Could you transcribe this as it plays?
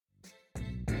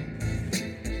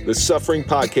The Suffering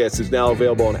Podcast is now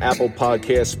available on Apple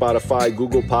Podcasts, Spotify,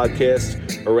 Google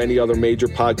Podcasts, or any other major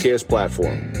podcast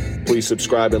platform. Please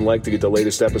subscribe and like to get the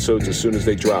latest episodes as soon as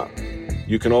they drop.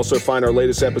 You can also find our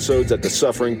latest episodes at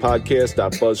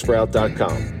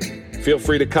thesufferingpodcast.buzzsprout.com. Feel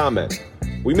free to comment.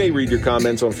 We may read your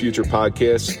comments on future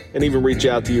podcasts and even reach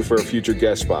out to you for a future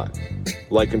guest spot.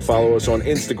 Like and follow us on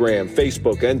Instagram,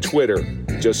 Facebook, and Twitter.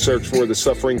 Just search for The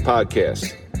Suffering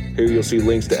Podcast. Here you'll see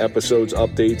links to episodes,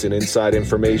 updates, and inside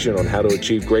information on how to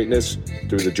achieve greatness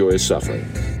through the joy of suffering.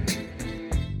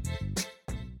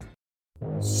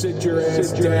 Sit your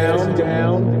ass down.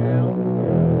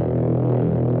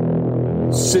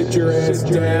 Sit your ass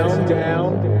down.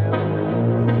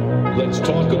 Let's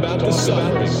talk about the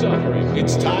suffering.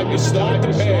 It's time to start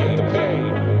the pain.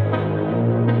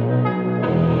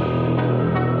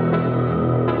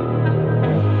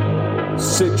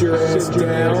 Sit your ass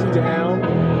down.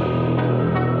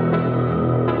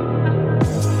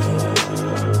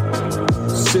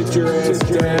 Sit your ass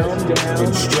down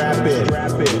and strap in.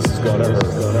 This is gonna hurt.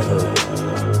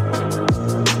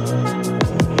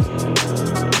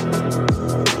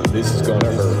 This is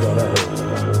gonna hurt.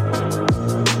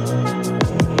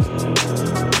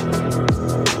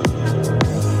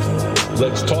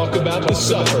 Let's talk about the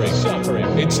suffering.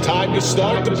 It's time to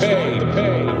start the pain.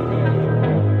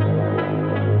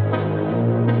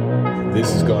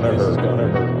 This is gonna hurt.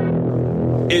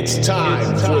 It's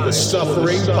time for the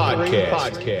Suffering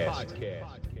Podcast.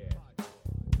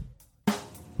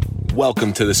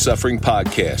 Welcome to the Suffering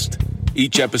Podcast.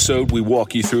 Each episode, we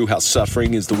walk you through how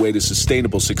suffering is the way to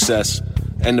sustainable success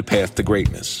and the path to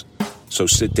greatness. So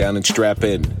sit down and strap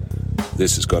in.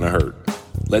 This is gonna hurt.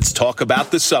 Let's talk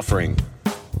about the suffering.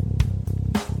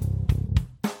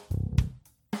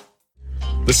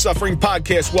 The Suffering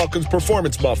Podcast welcomes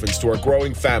Performance Muffins to our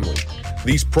growing family.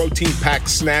 These protein-packed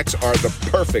snacks are the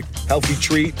perfect healthy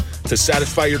treat to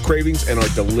satisfy your cravings and are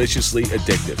deliciously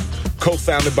addictive.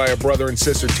 Co-founded by a brother and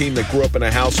sister team that grew up in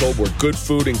a household where good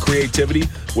food and creativity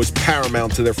was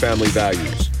paramount to their family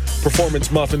values. Performance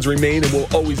Muffins remain and will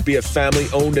always be a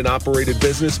family-owned and operated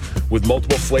business with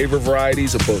multiple flavor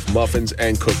varieties of both muffins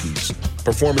and cookies.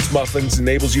 Performance Muffins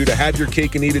enables you to have your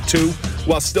cake and eat it too,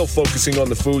 while still focusing on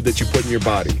the food that you put in your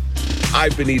body.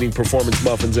 I've been eating Performance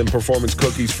Muffins and Performance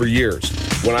Cookies for years.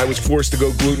 When I was forced to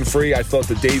go gluten-free, I thought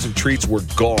the days of treats were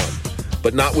gone.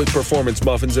 But not with Performance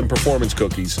Muffins and Performance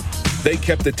Cookies. They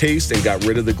kept the taste and got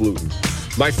rid of the gluten.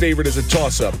 My favorite is a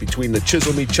toss-up between the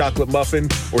Chisel Me Chocolate Muffin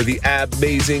or the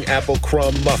Amazing Apple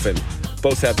Crumb Muffin.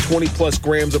 Both have 20-plus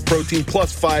grams of protein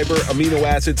plus fiber, amino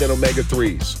acids, and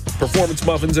omega-3s. Performance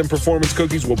Muffins and Performance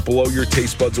Cookies will blow your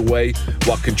taste buds away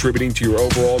while contributing to your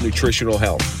overall nutritional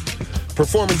health.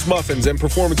 Performance Muffins and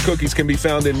Performance Cookies can be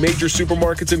found in major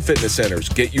supermarkets and fitness centers.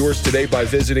 Get yours today by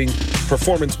visiting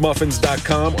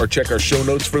performancemuffins.com or check our show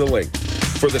notes for the link.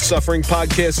 For the Suffering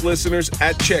Podcast listeners,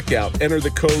 at checkout, enter the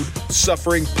code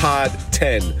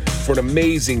SufferingPod10 for an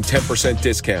amazing 10%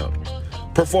 discount.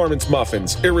 Performance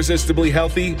Muffins, irresistibly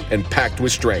healthy and packed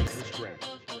with strength.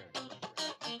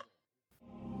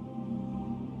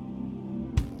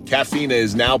 Caffeina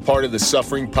is now part of the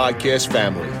Suffering Podcast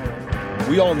family.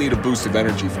 We all need a boost of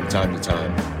energy from time to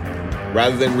time.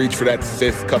 Rather than reach for that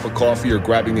fifth cup of coffee or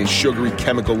grabbing a sugary,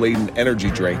 chemical-laden energy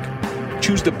drink,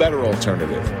 choose the better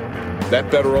alternative.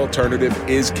 That better alternative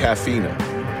is Caffeina.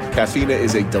 Caffeina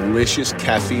is a delicious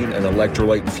caffeine and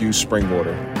electrolyte-infused spring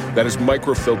water that is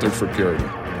microfiltered for purity.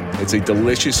 It's a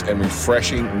delicious and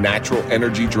refreshing natural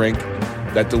energy drink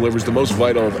that delivers the most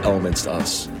vital of elements to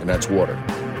us, and that's water.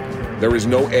 There is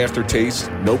no aftertaste,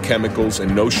 no chemicals,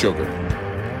 and no sugar.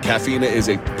 Caffeina is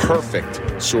a perfect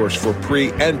source for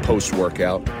pre- and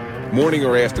post-workout, morning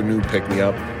or afternoon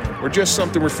pick-me-up, or just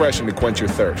something refreshing to quench your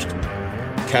thirst.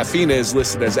 Caffeina is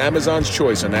listed as Amazon's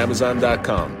choice on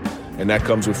Amazon.com, and that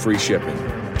comes with free shipping.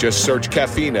 Just search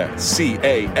Caffeina, Cafeina,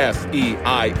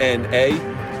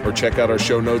 or check out our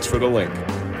show notes for the link.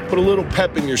 Put a little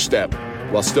pep in your step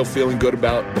while still feeling good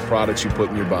about the products you put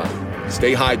in your body.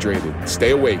 Stay hydrated, stay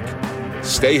awake,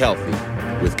 stay healthy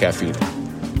with Caffeina.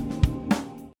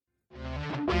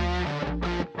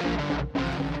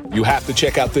 You have to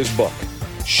check out this book,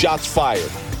 Shots Fired: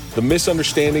 The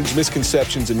Misunderstandings,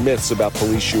 Misconceptions, and Myths About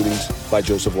Police Shootings by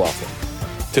Joseph Laughlin.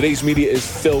 Today's media is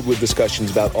filled with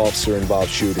discussions about officer-involved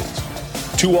shootings.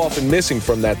 Too often missing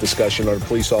from that discussion are the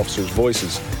police officers'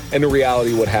 voices and the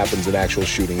reality of what happens in actual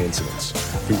shooting incidents.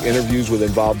 Through interviews with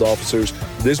involved officers,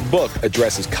 this book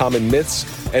addresses common myths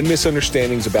and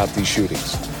misunderstandings about these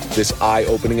shootings. This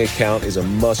eye-opening account is a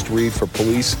must-read for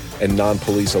police and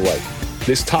non-police alike.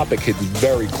 This topic hits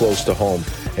very close to home,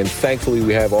 and thankfully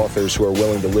we have authors who are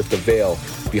willing to lift the veil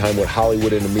behind what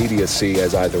Hollywood and the media see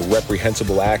as either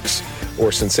reprehensible acts or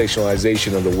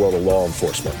sensationalization of the world of law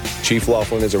enforcement. Chief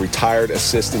Laughlin is a retired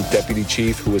assistant deputy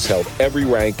chief who has held every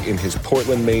rank in his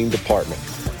Portland, Maine department.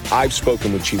 I've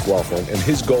spoken with Chief Laughlin, and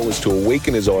his goal is to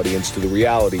awaken his audience to the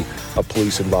reality of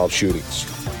police-involved shootings.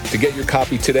 To get your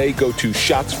copy today, go to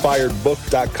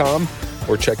shotsfiredbook.com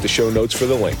or check the show notes for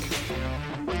the link.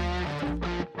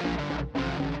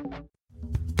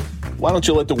 Why don't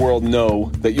you let the world know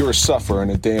that you're a sufferer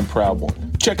and a damn proud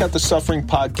one? Check out the Suffering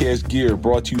Podcast gear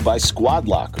brought to you by Squad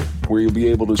Locker, where you'll be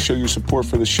able to show your support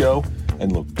for the show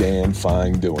and look damn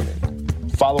fine doing it.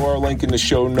 Follow our link in the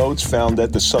show notes found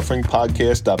at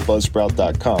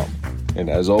thesufferingpodcast.buzzsprout.com. And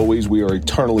as always, we are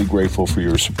eternally grateful for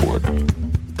your support.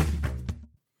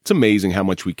 It's amazing how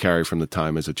much we carry from the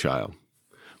time as a child.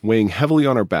 Weighing heavily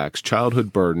on our backs,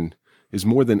 childhood burden is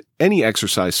more than any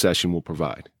exercise session will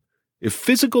provide. If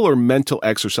physical or mental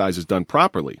exercise is done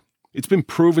properly, it's been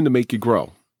proven to make you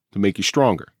grow, to make you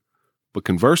stronger. But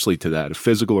conversely to that, if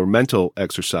physical or mental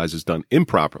exercise is done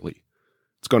improperly,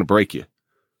 it's going to break you,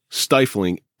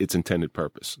 stifling its intended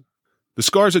purpose. The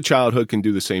scars of childhood can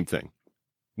do the same thing.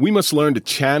 We must learn to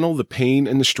channel the pain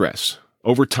and the stress.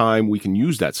 Over time, we can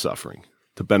use that suffering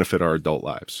to benefit our adult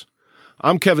lives.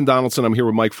 I'm Kevin Donaldson. I'm here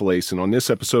with Mike Falaise, and on this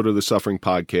episode of the Suffering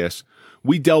Podcast,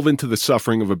 we delve into the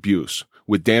suffering of abuse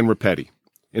with Dan Rapetti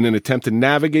in an attempt to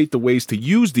navigate the ways to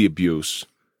use the abuse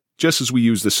just as we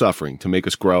use the suffering to make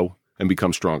us grow and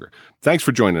become stronger. Thanks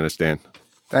for joining us, Dan.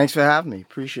 Thanks for having me.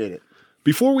 Appreciate it.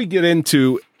 Before we get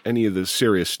into any of the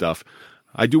serious stuff,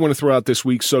 I do want to throw out this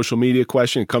week's social media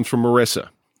question. It comes from Marissa.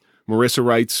 Marissa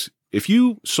writes, if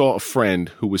you saw a friend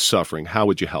who was suffering, how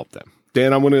would you help them?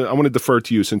 Dan, I want to defer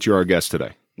to you since you're our guest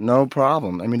today. No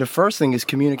problem. I mean, the first thing is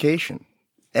communication.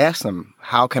 Ask them,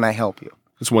 how can I help you?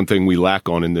 That's one thing we lack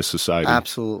on in this society.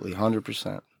 Absolutely,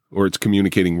 100%. Or it's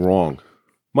communicating wrong.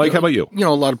 Mike, how about you? You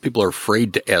know, a lot of people are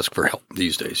afraid to ask for help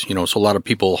these days. You know, so a lot of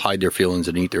people hide their feelings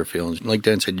and eat their feelings. Like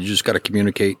Dan said, you just got to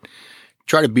communicate,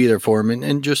 try to be there for them,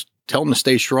 and just tell them to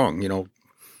stay strong. You know,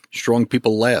 strong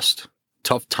people last.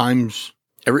 Tough times,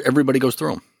 everybody goes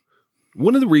through them.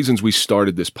 One of the reasons we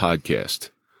started this podcast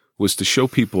was to show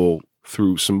people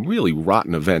through some really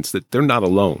rotten events that they're not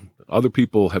alone. Other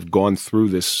people have gone through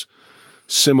this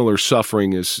similar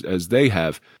suffering as they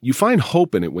have. You find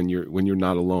hope in it when you're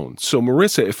not alone. So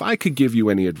Marissa, if I could give you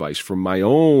any advice from my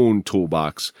own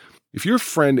toolbox, if your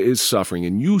friend is suffering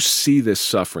and you see this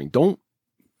suffering, don't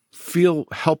feel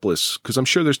helpless, because I'm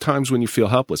sure there's times when you feel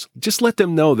helpless. Just let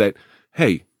them know that,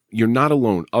 hey, you're not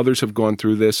alone. Others have gone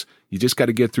through this. You just got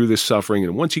to get through this suffering.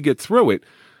 And once you get through it,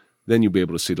 then you'll be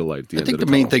able to see the light at the end of the tunnel. I think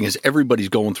the main thing is everybody's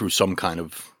going through some kind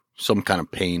of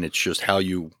pain. It's just how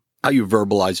you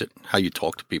verbalize it, how you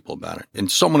talk to people about it.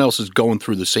 And someone else is going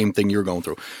through the same thing you're going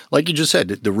through. Like you just said,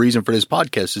 the reason for this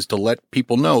podcast is to let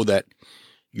people know that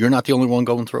you're not the only one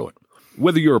going through it.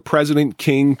 Whether you're a president,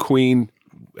 king, queen,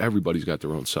 everybody's got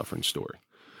their own suffering story.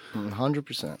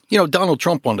 100%. You know, Donald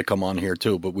Trump wanted to come on here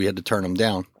too, but we had to turn him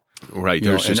down. Right.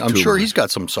 You know, and I'm sure he's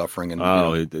got some suffering. And,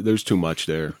 there's too much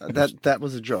there. That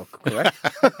was a joke, correct?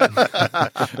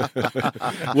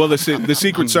 Well, the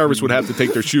Secret Service would have to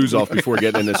take their shoes off before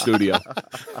getting in the studio.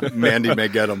 Mandy may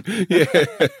get them.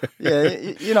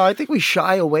 Yeah. You know, I think we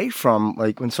shy away from,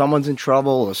 like, when someone's in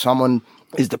trouble or someone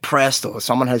is depressed or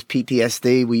someone has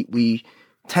PTSD, we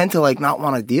tend to, like, not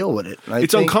want to deal with it.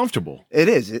 It's uncomfortable. It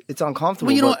is. It's uncomfortable.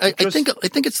 Well, you know, I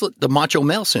think it's the macho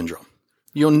male syndrome.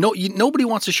 You know, nobody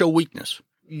wants to show weakness.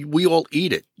 We all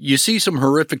eat it. You see some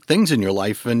horrific things in your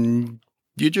life, and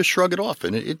you just shrug it off,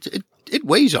 and it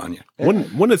weighs on you. One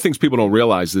of the things people don't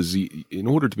realize is, in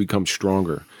order to become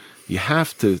stronger, you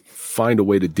have to find a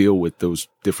way to deal with those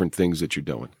different things that you're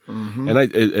doing. Mm-hmm.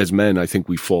 And as men, I think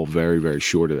we fall very, very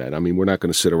short of that. I mean, we're not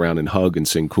going to sit around and hug and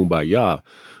sing Kumbaya,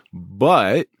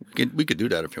 but we could do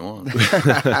that if you want.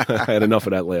 I had enough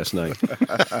of that last night.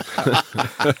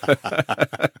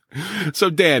 So,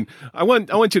 Dan, I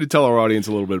want you to tell our audience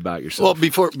a little bit about yourself.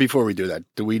 Well, before we do that,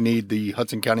 do we need the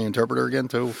Hudson County interpreter again,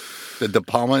 too? The De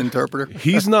Palma interpreter?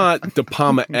 He's not De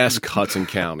Palma-esque Hudson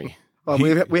County.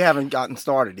 Well, we haven't gotten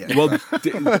started yet. Well,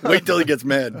 wait till he gets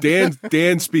mad.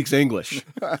 Dan speaks English.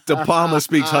 De Palma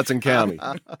speaks Hudson County.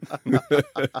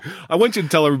 I want you to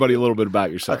tell everybody a little bit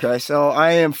about yourself. Okay, so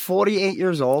I am 48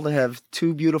 years old. I have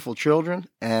 2 beautiful children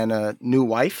and a new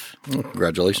wife.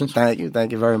 Congratulations. Thank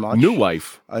you very much. New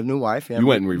wife? A new wife, yeah. You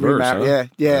went in reverse, huh?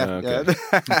 Yeah. Okay.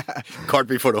 Cart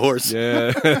before the horse.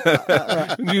 Yeah.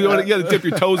 You got to dip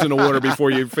your toes in the water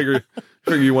before you figure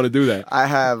Figure you want to do that. I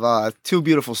have 2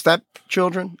 beautiful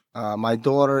stepchildren. My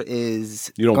daughter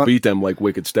is... You don't beat them like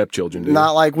wicked stepchildren, do you?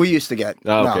 Not like we used to get.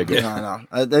 Oh, no, okay, good.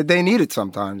 No. They need it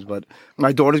sometimes, but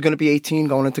my daughter's going to be 18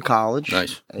 going into college.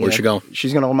 Nice. Where's she going?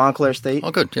 She's going to Montclair State.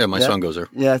 Oh, good. Yeah, my son goes there.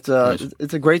 Yeah,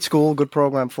 it's a great school, good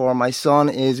program for him. My son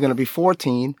is going to be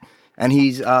 14, and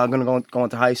he's going to go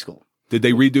into high school. Did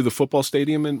they redo the football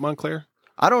stadium in Montclair?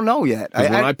 I don't know yet.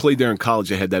 When I played there in college,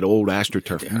 they had that old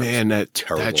AstroTurf. Yeah, Man,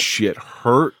 that shit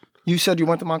hurt. You said you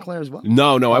went to Montclair as well?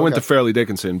 No, I went to Fairleigh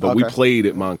Dickinson, but we Okay. played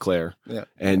at Montclair. Yeah.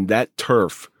 And that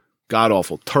turf, god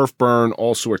awful. Turf burn,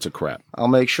 all sorts of crap. I'll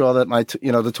make sure that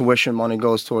the tuition money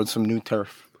goes towards some new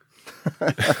turf.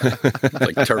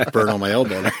 Like turf burn on my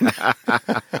elbow.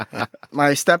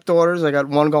 My stepdaughters, I got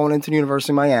one going into the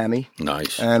University of Miami,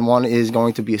 Nice. and one is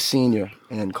going to be a senior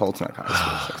in Colton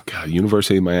High School. God,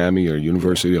 University of Miami or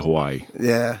University of Hawaii.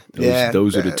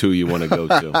 Those are the two you want to go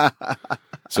to.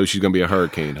 So she's going to be a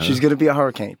hurricane, huh? She's going to be a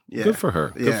hurricane. Yeah. Good for her.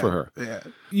 Good for her. Yeah.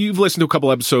 You've listened to a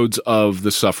couple episodes of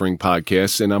the Suffering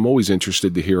Podcast, and I'm always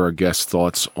interested to hear our guests'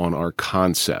 thoughts on our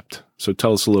concept. So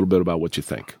tell us a little bit about what you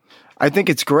think. I think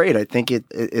it's great. I think it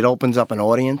opens up an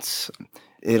audience.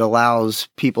 It allows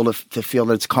people to feel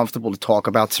that it's comfortable to talk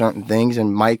about certain things.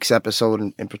 And Mike's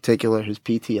episode in particular, his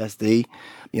PTSD,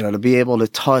 to be able to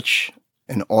touch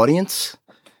an audience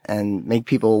and make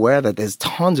people aware that there's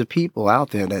tons of people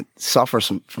out there that suffer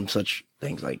from such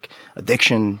things like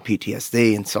addiction,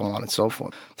 PTSD, and so on and so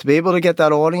forth. To be able to get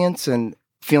that audience and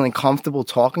feeling comfortable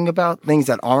talking about things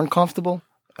that aren't comfortable,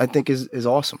 I think is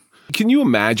awesome. Can you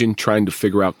imagine trying to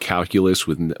figure out calculus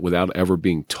without ever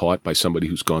being taught by somebody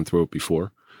who's gone through it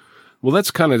before? Well,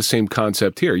 that's kind of the same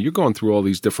concept here. You're going through all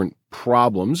these different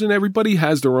problems, and everybody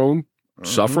has their own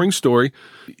suffering story,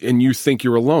 and you think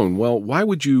you're alone. Well, why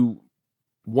would you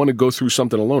want to go through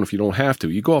something alone if you don't have to?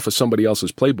 You go off of somebody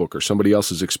else's playbook or somebody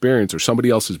else's experience or somebody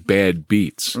else's bad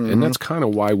beats, and that's kind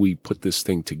of why we put this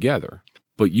thing together.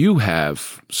 But you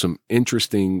have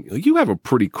you have a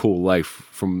pretty cool life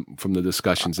from the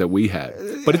discussions that we had.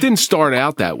 But it didn't start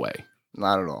out that way.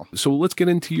 Not at all. So let's get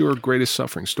into your greatest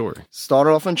suffering story. Started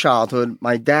off in childhood.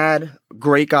 My dad,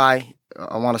 great guy.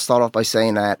 I want to start off by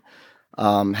saying that.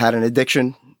 Had an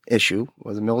addiction issue,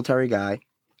 was a military guy.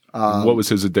 What was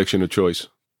his addiction of choice?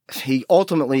 He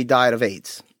ultimately died of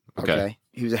AIDS. Okay.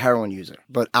 He was a heroin user,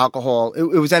 but alcohol, it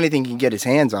was anything he could get his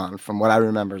hands on from what I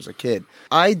remember as a kid.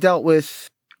 I dealt with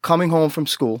coming home from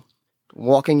school,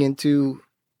 walking into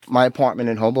my apartment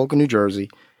in Hoboken, New Jersey,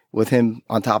 with him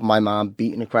on top of my mom,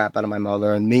 beating the crap out of my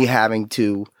mother, and me having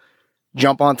to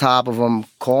jump on top of him,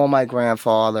 call my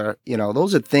grandfather.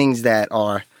 Those are things that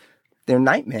they're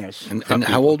nightmares. And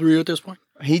how old were you at this point?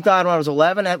 He died when I was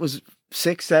 11. That was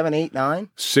 6, 7, 8, 9.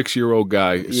 6-year-old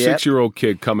guy, Yep. 6-year-old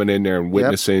kid coming in there and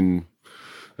witnessing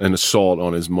an assault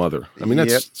on his mother. I mean,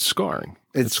 that's scarring.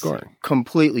 It's scarring.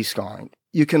 Completely scarring.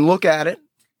 You can look at it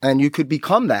and you could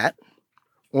become that,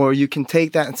 or you can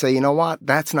take that and say, you know what,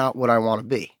 that's not what I want to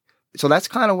be. So that's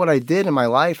kind of what I did in my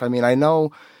life. I mean, I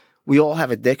know we all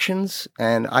have addictions,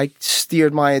 and I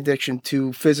steered my addiction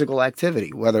to physical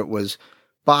activity, whether it was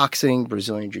boxing,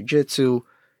 Brazilian Jiu-Jitsu,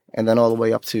 and then all the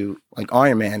way up to like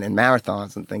Ironman and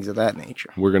marathons and things of that nature.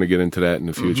 We're going to get into that in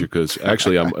the future because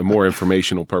actually I'm more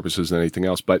informational purposes than anything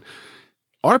else. But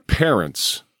our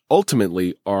parents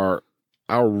ultimately are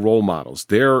our role models.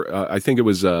 I think it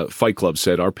was Fight Club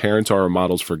said, our parents are our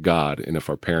models for God. And if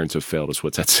our parents have failed us,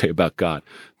 what's that say about God?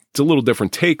 It's a little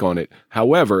different take on it.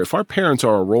 However, if our parents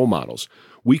are our role models,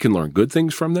 we can learn good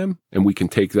things from them, and we can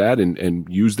take that and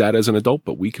use that as an adult,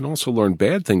 but we can also learn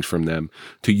bad things from them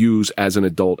to use as an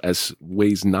adult as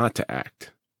ways not to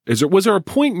act. Was there a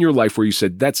point in your life where you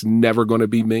said, that's never going to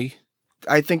be me?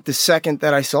 I think the second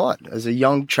that I saw it as a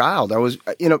young child, I was,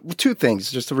 two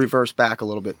things, just to reverse back a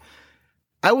little bit.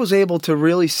 I was able to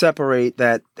really separate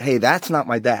that, hey, that's not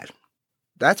my dad.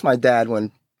 That's my dad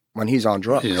when he's on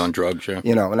drugs. He's on drugs, yeah.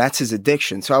 And that's his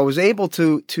addiction. So I was able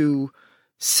to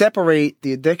separate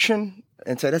the addiction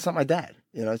and say, that's not my dad.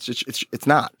 It's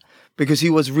not. Because he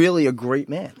was really a great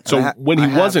man. So when he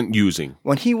wasn't using,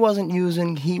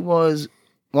 he was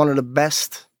one of the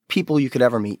best people you could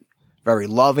ever meet. Very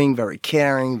loving, very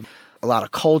caring, a lot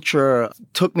of culture,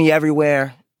 took me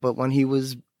everywhere. But when he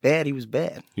was bad, he was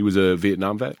bad. He was a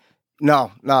Vietnam vet?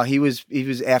 No, he was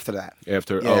after that.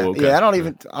 After, yeah. okay. Yeah, I don't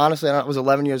even, honestly, I was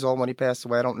 11 years old when he passed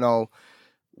away. I don't know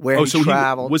where he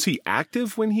traveled. Was he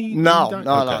active when he No.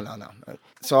 died?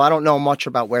 So I don't know much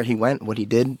about where he went, what he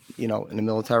did, in the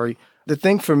military. The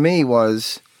thing for me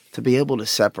was to be able to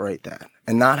separate that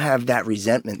and not have that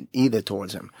resentment either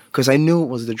towards him, because I knew it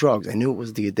was the drugs. I knew it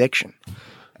was the addiction.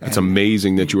 It's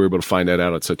amazing that you were able to find that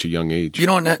out at such a young age. You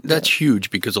know, and that's huge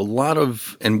because a lot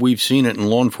of, and we've seen it in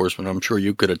law enforcement, I'm sure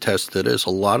you could attest to this, a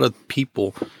lot of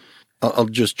people, I'll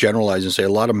just generalize and say a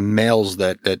lot of males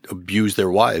that abuse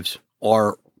their wives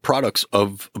are products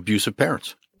of abusive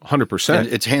parents.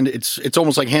 100%. It's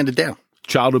almost like handed down.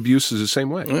 Child abuse is the same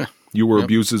way. Yeah. You were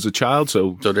abused as a child,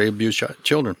 so they abuse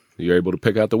children. You're able to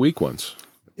pick out the weak ones.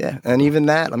 Yeah, and even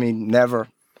that, I mean, never,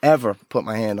 ever put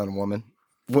my hand on a woman.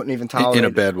 Wouldn't even tolerate in a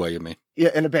bad way, you mean? Yeah,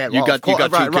 in a bad way. You got two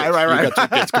kids. Right. You got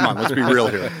 2 kids. Come on, let's be real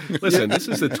here. Listen, this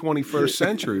is the 21st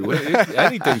century.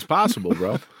 Anything's possible,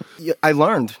 bro. I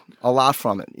learned a lot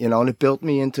from it, and it built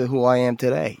me into who I am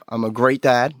today. I'm a great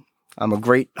dad. I'm a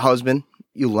great husband.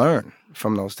 You learn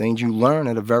from those things. You learn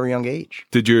at a very young age.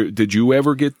 Did you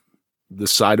ever get the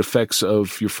side effects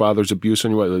of your father's abuse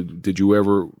on you? Did you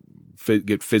ever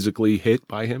get physically hit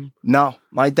by him? No.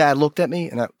 My dad looked at me,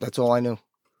 and that's all I knew.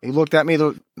 He looked at me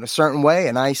in a certain way,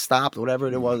 and I stopped whatever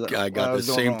it was. I got the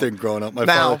same thing growing up.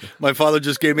 My father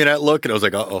just gave me that look, and I was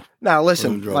like, uh-oh. Now,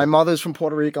 listen, my mother's from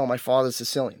Puerto Rico. My father's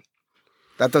Sicilian.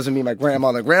 That doesn't mean my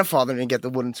grandfather didn't get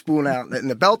the wooden spoon out in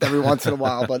the belt every once in a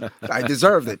while, but I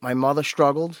deserved it. My mother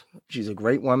struggled. She's a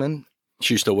great woman.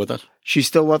 She's still with us? She's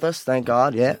still with us, thank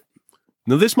God, yeah.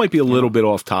 Now, this might be a little bit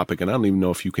off topic, and I don't even know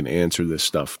if you can answer this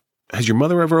stuff. Has your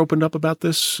mother ever opened up about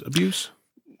this abuse?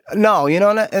 No,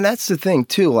 and that's the thing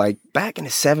too. Like back in the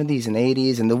 70s and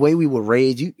 80s, and the way we were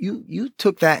raised, you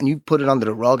took that and you put it under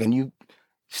the rug and you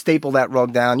staple that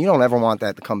rug down. You don't ever want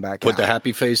that to come back. Put the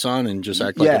happy face on and just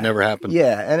act like it never happened.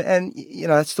 Yeah, and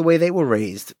that's the way they were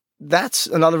raised. That's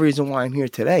another reason why I'm here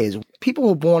today. Is people who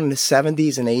were born in the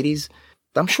 70s and 80s.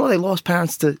 I'm sure they lost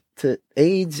parents to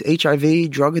AIDS, HIV,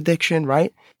 drug addiction,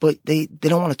 right? But they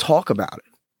don't want to talk about it.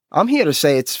 I'm here to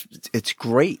say it's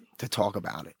great to talk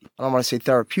about it. I don't want to say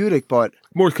therapeutic, but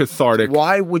more cathartic.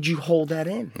 Why would you hold that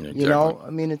in? Exactly. I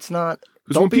mean, it's not.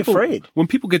 Don't be afraid. When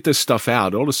people get this stuff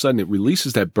out, all of a sudden it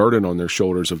releases that burden on their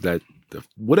shoulders of that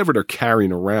whatever they're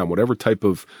carrying around, whatever type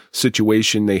of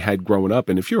situation they had growing up.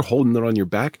 And if you're holding it on your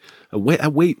back,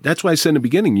 that weight. That's why I said in the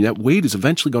beginning, that weight is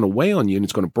eventually going to weigh on you and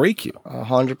it's going to break you.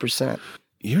 100%.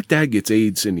 Your dad gets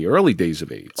AIDS in the early days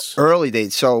of AIDS. Early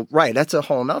days. So, right. That's a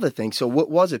whole nother thing. So what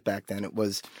was it back then? It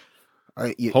was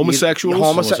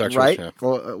homosexuals, right? Yeah.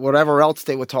 Or whatever else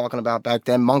they were talking about back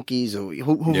then, monkeys, or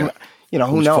who knows?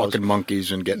 Fucking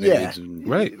monkeys and getting AIDS.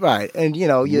 Right. And,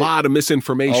 a lot of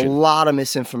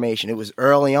misinformation. It was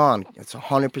early on. It's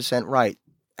 100% right.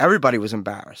 Everybody was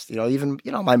embarrassed. Even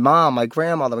my mom, my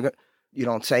grandmother. You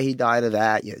don't say he died of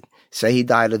that. You say he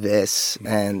died of this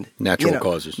and natural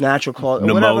causes,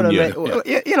 pneumonia.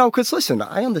 Because listen,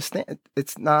 I understand.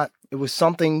 It was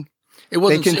something. It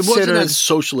wasn't as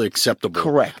socially acceptable.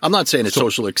 Correct. I'm not saying it's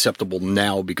socially acceptable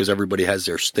now because everybody has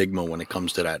their stigma when it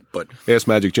comes to that. But ask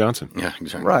Magic Johnson. Yeah,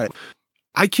 exactly. Right.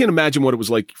 I can't imagine what it was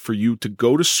like for you to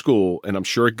go to school, and I'm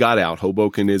sure it got out.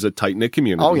 Hoboken is a tight-knit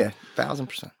community. Oh, yeah,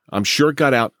 1,000%. I'm sure it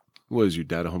got out. Was your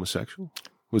dad a homosexual?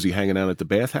 Was he hanging out at the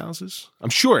bathhouses? I'm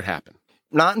sure it happened.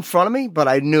 Not in front of me, but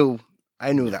I knew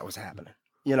that was happening.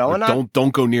 And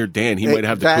don't go near Dan. He might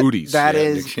have the cooties.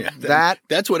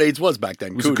 That's what AIDS was back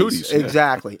then. It was the cooties.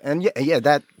 Exactly. And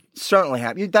that certainly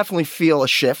happened. You definitely feel a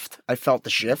shift. I felt the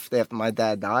shift after my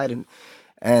dad died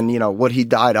and what he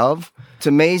died of. It's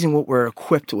amazing what we're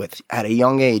equipped with at a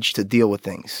young age to deal with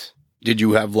things. Did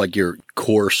you have like your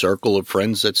core circle of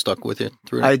friends that stuck with you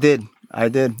through that? I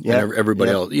did. Yeah. And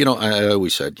everybody else, I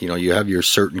always said, you have your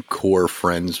certain core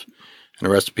friends and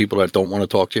the rest of people that don't want to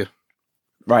talk to you.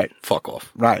 Right. Fuck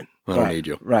off. Right. I don't need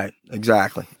you. Right.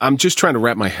 Exactly. I'm just trying to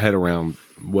wrap my head around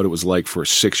what it was like for a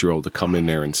 6-year-old to come in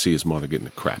there and see his mother getting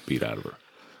the crap beat out of her.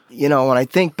 When I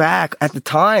think back at the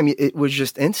time, it was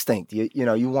just instinct.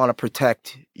 You want to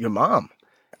protect your mom.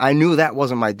 I knew that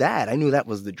wasn't my dad. I knew that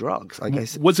was the drugs. Like I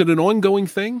said, was it an ongoing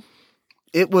thing?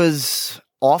 It was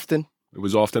often. It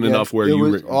was often enough where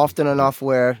often enough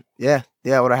where, would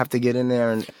I have to get in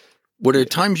there and. Were there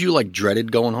times you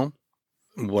dreaded going home?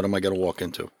 What am I going to walk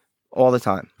into? All the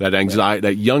time. That anxiety,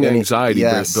 that young anxiety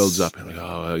builds up.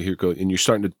 And here goes, and you're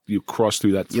starting to cross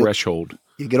through that threshold.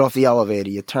 You get off the elevator,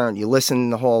 you turn, you listen in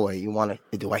the hallway. You want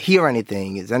to, do I hear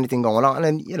anything? Is anything going on?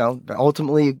 And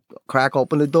ultimately, you crack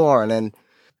open the door, and then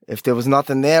if there was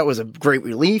nothing there, it was a great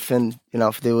relief. And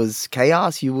if there was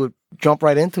chaos, you would jump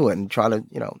right into it and try to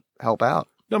help out.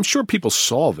 Now, I'm sure people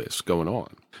saw this going on,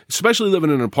 especially living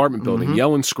in an apartment building,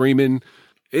 yelling, screaming.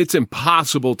 It's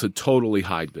impossible to totally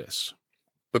hide this.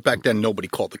 But back then, nobody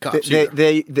called the cops. You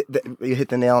hit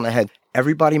the nail on the head.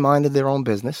 Everybody minded their own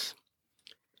business.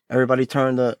 Everybody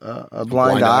turned a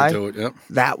blind eye to it. Yep.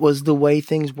 That was the way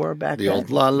things were back The then. old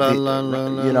la la la la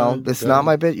la. You know, this is not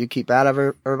my bit. You keep out of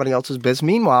everybody else's business.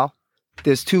 Meanwhile,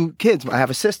 there's 2 kids. I have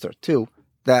a sister too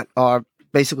that are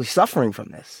basically suffering from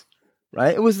this.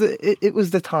 Right? It was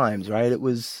the times. Right? It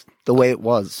was the way it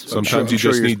was. Sometimes you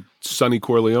just need Sonny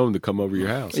Corleone to come over your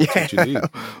house. That's what you need.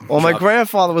 Well, my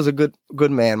grandfather was a good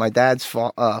man. My dad's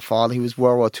father, he was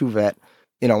World War II vet.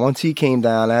 You know, once he came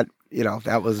down, that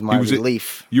was my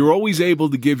relief. You're always able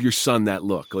to give your son that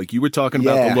look. Like you were talking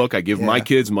about the look. I give my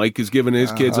kids. Mike is giving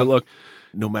his kids a look.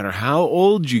 No matter how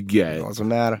old you get, it doesn't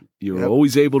matter. You're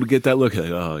always able to get that look. Like,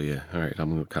 oh yeah, all right,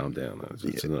 I'm going to calm down.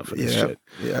 It's enough of this shit.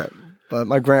 Yeah, but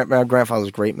my grandfather was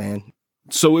a great man.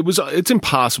 So it's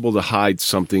impossible to hide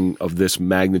something of this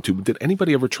magnitude. Did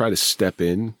anybody ever try to step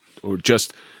in or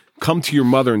just come to your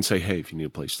mother and say, hey, if you need a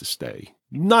place to stay,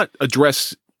 not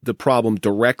address the problem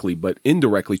directly, but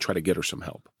indirectly try to get her some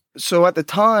help? So at the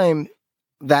time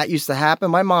that used to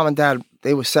happen, my mom and dad,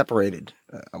 they were separated.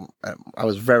 I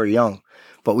was very young,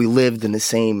 but we lived in the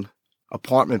same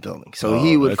apartment building. So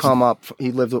he would come up,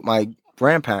 he lived with my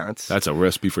grandparents. That's a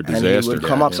recipe for disaster. And he would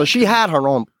come up. So we had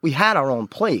our own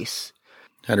place.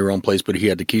 Had her own place, but he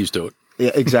had the keys to it.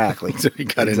 Yeah, exactly. So he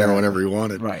got in there whenever he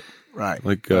wanted. Right.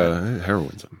 Like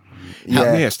heroin's a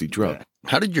nasty drug. Yeah.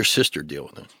 How did your sister deal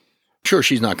with it? Sure,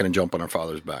 she's not going to jump on her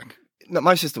father's back. No,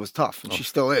 my sister was tough, and she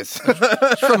still is.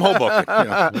 She's from Hoboken.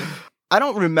 I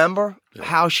don't remember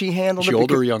how she handled it. She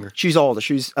older or younger? She's older.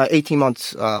 She's 18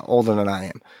 months older than I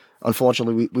am.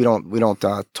 Unfortunately, we don't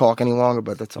talk any longer.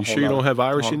 But that's a you whole. sure you don't have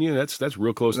Irish in you? That's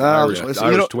real close to Irish. Listen,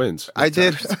 Irish twins. I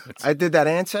did that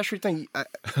ancestry thing. I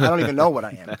don't even know what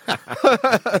I am.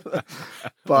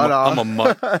 But I'm a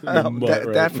mutt.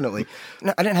 Right. Definitely.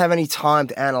 No, I didn't have any time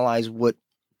to analyze what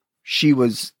she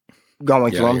was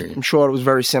going through. I'm sure it was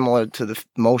very similar to the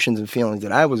emotions and feelings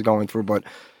that I was going through. But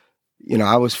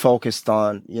I was focused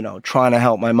on trying to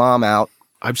help my mom out.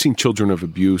 I've seen children of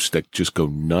abuse that just go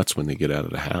nuts when they get out of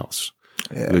the house.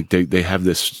 Yeah. They have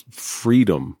this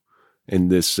freedom and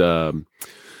this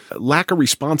lack of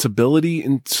responsibility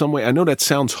in some way. I know that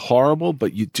sounds horrible,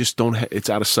 but you just don't it's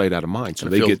out of sight, out of mind. So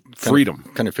they get freedom.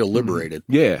 Kind of feel liberated.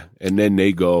 Yeah. And then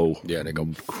they go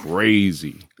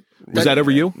crazy. Was that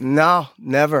ever you? No,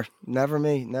 never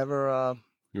me. Never.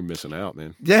 You're missing out,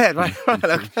 man. Yeah, right.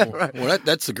 Well,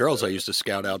 that's the girls I used to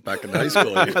scout out back in high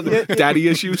school. Daddy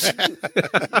issues.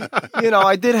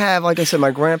 I did have, like I said,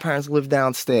 my grandparents lived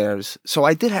downstairs, so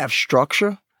I did have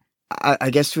structure. I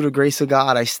guess through the grace of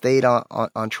God, I stayed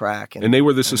on track. And they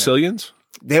were the Sicilians?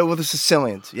 They were the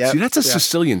Sicilians, yeah. See, that's a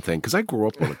Sicilian thing, because I grew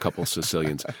up with a couple of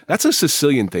Sicilians. That's a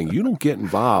Sicilian thing. You don't get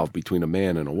involved between a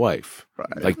man and a wife.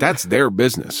 Right. Like, that's their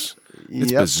business.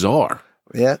 It's bizarre.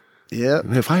 Yeah. Yeah.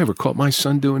 And if I ever caught my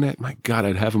son doing that, my God,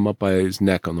 I'd have him up by his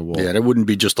neck on the wall. Yeah, that wouldn't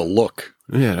be just a look.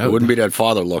 Yeah, it wouldn't be that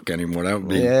father look anymore. That would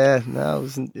be. Yeah, no,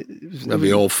 that'd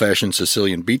be old-fashioned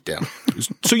Sicilian beatdown.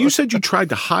 So you said you tried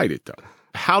to hide it, though.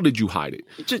 How did you hide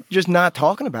it? Just not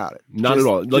talking about it. Not at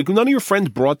all. Like none of your friends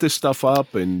brought this stuff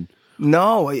up, and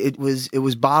no, it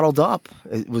was bottled up.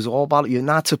 It was all bottled. You're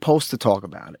not supposed to talk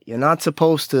about it. You're not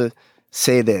supposed to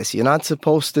say this. You're not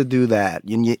supposed to do that.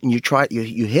 You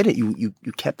hid it. You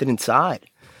kept it inside.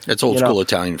 It's old school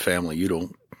Italian family. You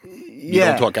don't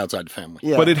talk outside the family.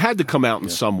 Yeah. But it had to come out in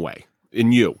some way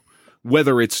in you.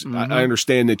 Whether it's, I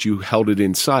understand that you held it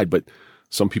inside, but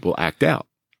some people act out.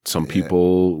 Some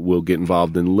people will get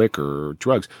involved in liquor or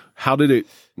drugs. How did it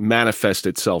manifest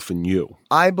itself in you?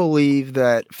 I believe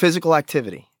that physical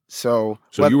activity. So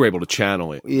you were able to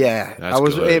channel it. Yeah, I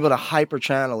was able to hyper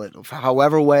channel it.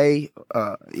 However way,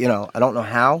 I don't know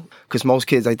how, because most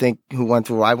kids I think I went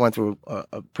through,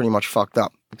 pretty much fucked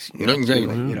up. Absolutely.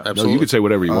 No, you could say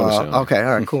whatever you want to say. Okay,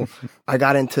 all right, cool. I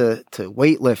got into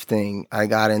weightlifting. I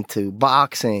got into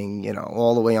boxing.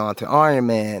 All the way on to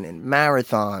Ironman and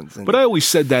marathons. But I always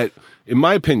said that, in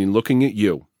my opinion, looking at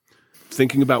you,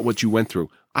 thinking about what you went through,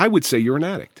 I would say you're an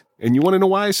addict. And you want to know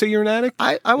why I say you're an addict?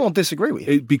 I won't disagree with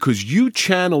you. Because you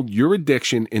channeled your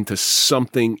addiction into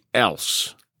something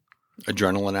else.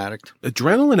 Adrenaline addict?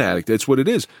 Adrenaline addict. That's what it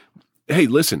is. Hey,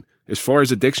 listen, as far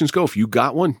as addictions go, if you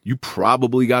got one, you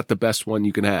probably got the best one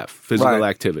you can have. Physical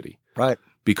activity. Right.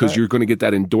 Because you're going to get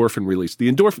that endorphin release. The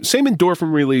same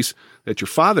endorphin release that your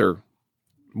father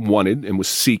wanted and was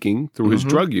seeking through his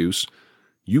drug use,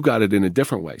 you got it in a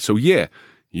different way. So yeah,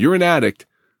 you're an addict,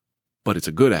 but it's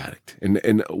a good addict.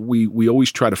 And we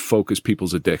always try to focus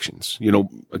people's addictions.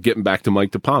 Getting back to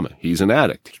Mike DePalma, he's an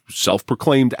addict,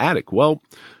 self-proclaimed addict. Well,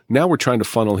 now we're trying to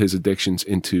funnel his addictions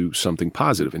into something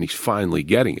positive, and he's finally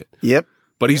getting it. Yep.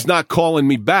 but he's not calling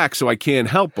me back, so I can't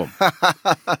help him.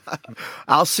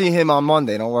 I'll see him on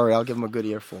Monday. Don't worry. I'll give him a good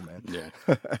earful, man.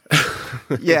 Yeah.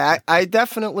 Yeah, I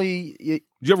definitely... Did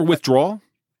you ever withdraw?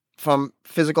 From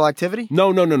physical activity?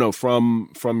 No. From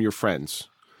your friends.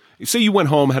 Say you went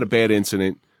home, had a bad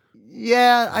incident.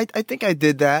 Yeah, I think I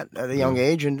did that at a young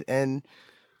age and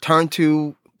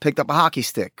picked up a hockey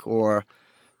stick or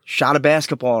shot a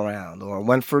basketball around or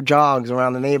went for jogs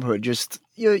around the neighborhood. Just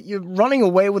you're running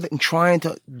away with it and trying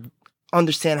to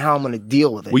understand how I'm going to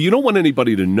deal with it. Well, you don't want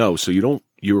anybody to know, so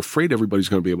you're afraid everybody's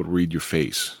going to be able to read your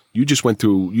face. You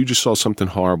just saw something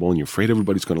horrible and you're afraid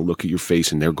everybody's going to look at your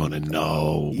face and they're going to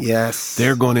know. Yes.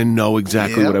 They're going to know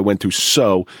exactly what I went through.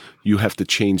 So you have to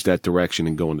change that direction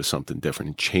and go into something different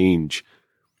and change.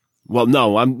 Well,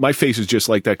 no, my face is just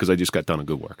like that because I just got done a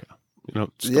good workout.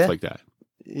 Stuff like that.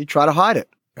 You try to hide it,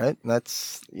 right?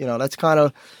 That's kind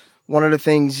of one of the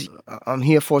things I'm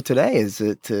here for today is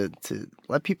to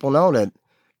let people know that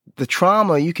the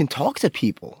trauma, you can talk to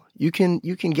people. You can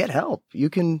get help. You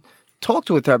can talk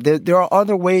to a therapist. There are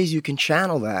other ways you can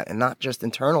channel that and not just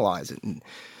internalize it. And,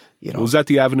 Was that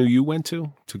the avenue you went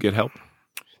to get help?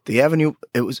 The avenue,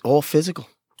 it was all physical.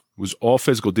 It was all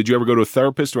physical. Did you ever go to a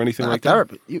therapist or anything like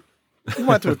that? You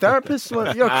went to a therapist?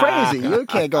 Well, you're crazy. You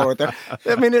can't go with that.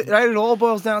 I mean, it all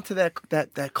boils down to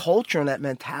that culture and that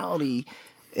mentality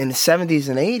in the 70s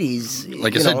and 80s.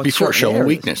 Like I said before, showing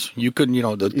weakness. You couldn't,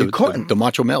 the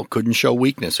macho male couldn't show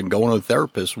weakness, and going to a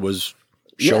therapist was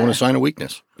showing a sign of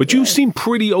weakness. But you seem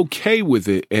pretty okay with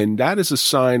it, and that is a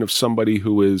sign of somebody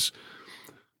who has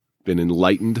been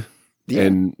enlightened. Yeah.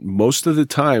 And most of the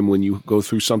time when you go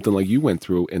through something like you went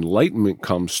through, enlightenment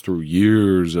comes through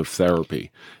years of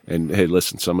therapy. And hey,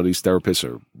 listen, some of these therapists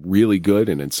are really good,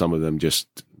 and then some of them just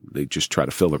try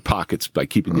to fill their pockets by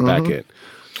keeping you back in.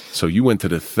 So you went to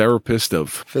the therapist of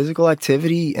physical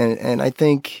activity, and I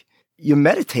think you're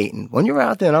meditating. When you're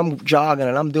out there and I'm jogging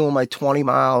and I'm doing my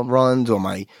 20-mile runs or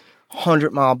my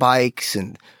 100-mile bikes,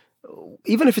 and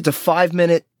even if it's a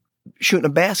 5-minute shooting a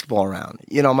basketball around,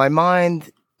 my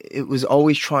mind, it was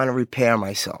always trying to repair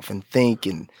myself and think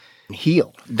and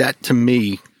heal. That, to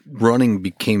me, running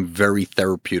became very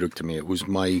therapeutic to me. It was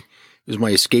my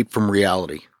escape from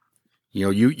reality.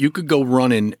 You could go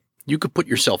running, you could put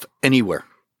yourself anywhere,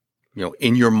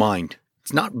 in your mind.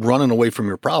 It's not running away from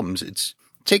your problems. It's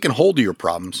taking hold of your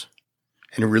problems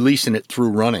and releasing it through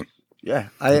running. Yeah,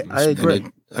 I agree.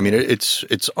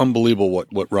 It's unbelievable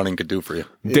what running could do for you.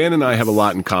 Dan and I have a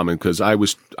lot in common because I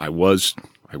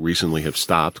recently have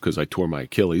stopped because I tore my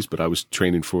Achilles, but I was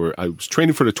training for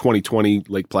the 2020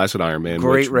 Lake Placid Ironman.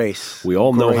 Great race. We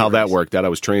all know how that worked out. I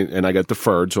was training and I got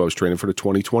deferred, so I was training for the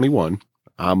 2021.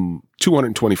 I'm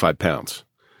 225 pounds.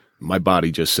 My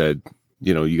body just said,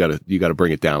 you got to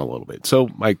bring it down a little bit. So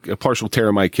a partial tear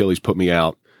in my Achilles put me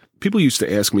out. People used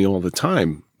to ask me all the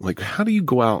time, like, how do you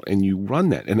go out and you run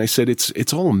that? And I said,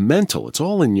 it's all mental. It's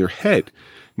all in your head.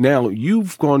 Now,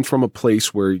 you've gone from a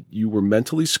place where you were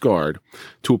mentally scarred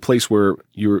to a place where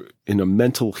you're in a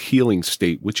mental healing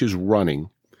state, which is running.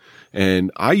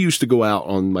 And I used to go out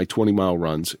on my 20-mile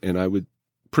runs and I would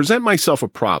present myself a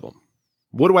problem.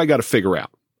 What do I got to figure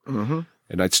out? Mm-hmm.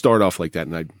 And I'd start off like that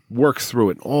and I'd work through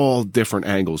it all different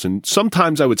angles. And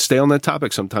sometimes I would stay on that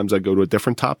topic. Sometimes I'd go to a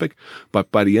different topic.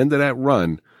 But by the end of that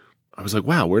run, I was like,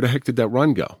 wow, where the heck did that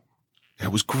run go? And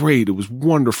it was great. It was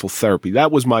wonderful therapy. That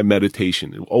was my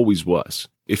meditation. It always was.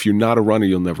 If you're not a runner,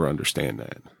 you'll never understand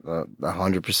that.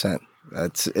 100%.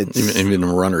 Even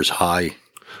a runner's high.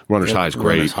 Runner's high is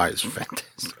great. Runner's high is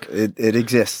fantastic. It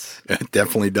exists. It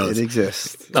definitely does. It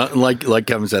exists. Like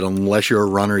Kevin said, unless you're a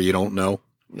runner, you don't know.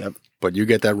 Yep. But you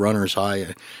get that runner's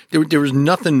high. There was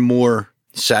nothing more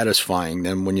satisfying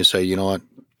than when you say, you know what?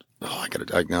 I'm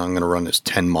going to run this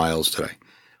 10 miles today.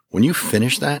 When you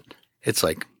finish that, it's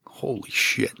like, holy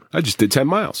shit. I just did 10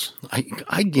 miles.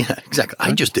 Yeah, exactly.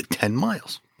 I just did 10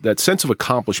 miles. That sense of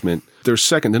accomplishment, there's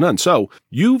second to none. So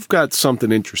you've got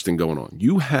something interesting going on.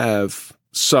 You have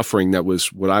suffering that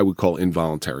was what I would call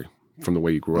involuntary from the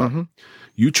way you grew up. Mm-hmm.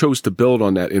 You chose to build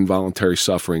on that involuntary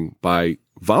suffering by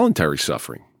voluntary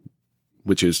suffering,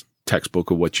 which is textbook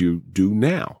of what you do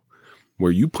now,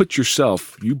 where you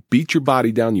beat your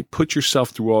body down, you put yourself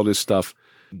through all this stuff.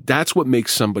 That's what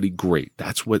makes somebody great.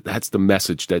 That's the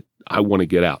message that I want to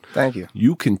get out. Thank you.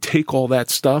 You can take all that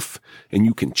stuff and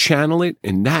you can channel it,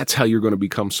 and that's how you're going to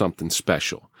become something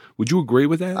special. Would you agree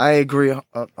with that? I agree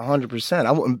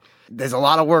 100%. There's a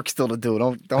lot of work still to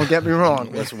do. Don't get me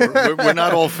wrong. Listen, we're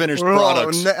not all finished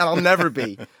products. I'll never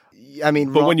be.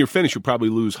 But when you're finished, you'll probably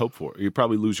lose hope for it. You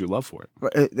probably lose your love for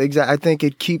it. Exactly. I think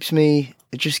it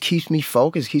just keeps me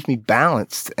focused, keeps me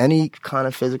balanced. Any kind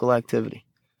of physical activity.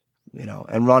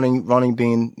 and running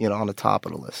being, on the top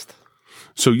of the list.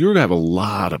 So you're going to have a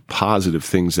lot of positive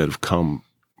things that have come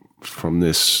from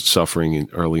this suffering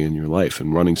early in your life,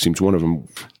 and running seems one of them.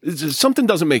 Something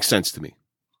doesn't make sense to me.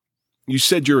 You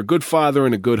said you're a good father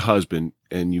and a good husband,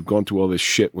 and you've gone through all this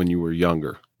shit when you were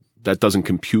younger. That doesn't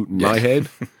compute in my head.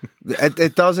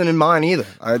 It doesn't in mine either.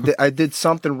 I did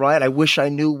something right. I wish I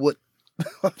knew what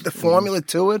the formula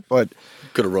to it, but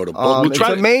could have wrote a book. It's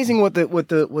amazing what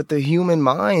the human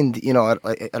mind,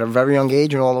 at a very young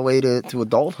age and all the way to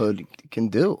adulthood can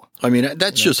do. I mean,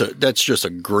 that's just a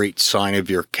great sign of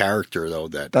your character, though.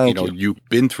 That you've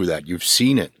been through that, you've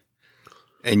seen it,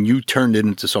 and you turned it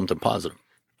into something positive.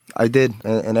 I did,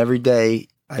 and every day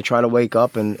I try to wake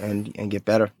up and get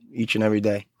better each and every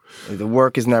day. The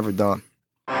work is never done.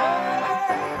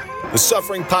 The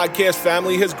Suffering Podcast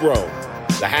family has grown.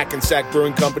 The Hackensack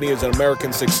Brewing Company is an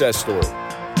American success story.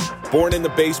 Born in the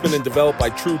basement and developed by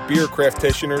true beer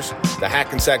practitioners, the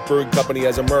Hackensack Brewing Company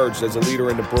has emerged as a leader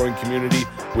in the brewing community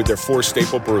with their 4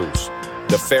 staple brews: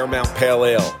 the Fairmount Pale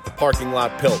Ale, the Parking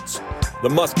Lot Pilts, the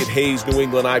Musket Haze New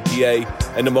England IPA,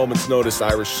 and the Moment's Notice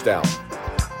Irish Stout.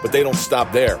 But they don't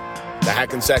stop there. The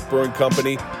Hackensack Brewing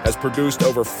Company has produced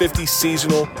over 50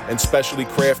 seasonal and specialty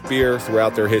craft beer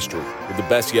throughout their history, with the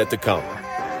best yet to come.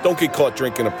 Don't get caught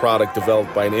drinking a product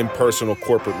developed by an impersonal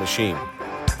corporate machine.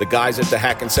 The guys at the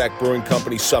Hackensack Brewing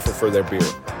Company suffer for their beer.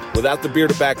 Without the beer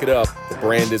to back it up, the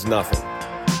brand is nothing.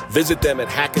 Visit them at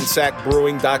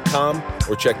hackensackbrewing.com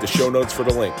or check the show notes for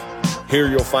the link. Here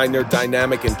you'll find their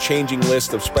dynamic and changing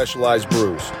list of specialized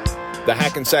brews. The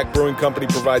Hackensack Brewing Company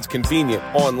provides convenient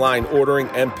online ordering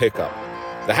and pickup.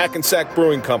 The Hackensack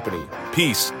Brewing Company.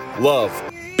 Peace, love,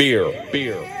 beer.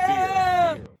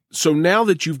 So now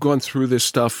that you've gone through this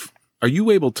stuff, are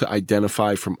you able to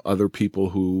identify from other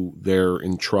people who they're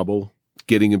in trouble,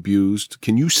 getting abused?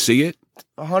 Can you see it?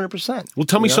 100%. Well,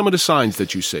 tell me some of the signs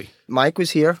that you see. Mike was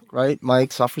here, right?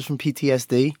 Mike suffers from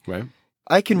PTSD. Right.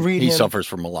 I can read him. He suffers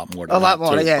from a lot more.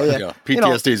 Yeah.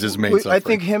 PTSD is his main suffering. I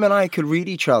think him and I could read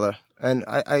each other. And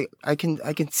I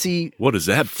can see what does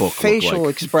that book facial look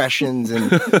like? expressions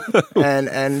and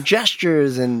and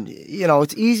gestures, and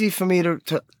it's easy for me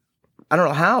to I don't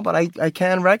know how, but I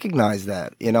can recognize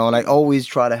that, and I always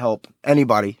try to help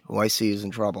anybody who I see is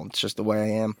in trouble. It's just the way I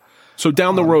am. So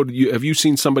down the road, have you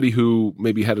seen somebody who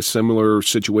maybe had a similar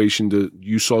situation to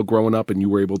you saw growing up, and you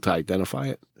were able to identify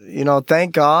it?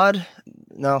 Thank God,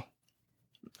 no.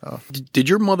 Did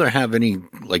your mother have any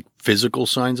physical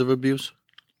signs of abuse?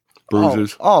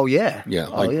 Bruises? Oh yeah.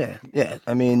 Yeah. Yeah.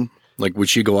 I mean, would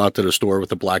she go out to the store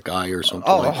with a black eye or something?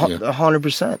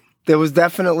 100%. There was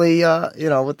definitely,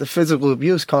 with the physical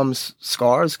abuse comes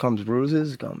scars, comes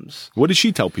bruises, comes. What did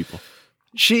she tell people?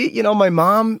 She, my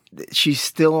mom, she's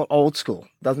still old school.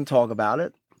 Doesn't talk about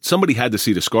it. Somebody had to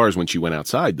see the scars when she went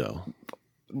outside, though.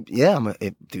 Yeah,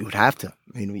 you would have to.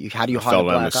 I mean, how do you hide a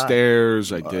black eye? I fell down the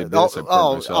stairs. I did this. I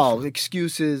burned myself.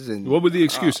 Excuses and. What were the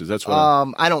excuses? That's what.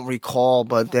 I don't recall,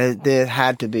 but there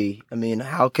had to be. I mean,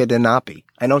 how could there not be?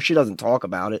 I know she doesn't talk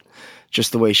about it.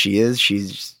 Just the way she is.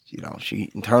 She's, she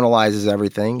internalizes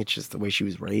everything. It's just the way she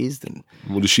was raised. And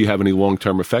well, does she have any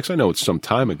long-term effects? I know it's some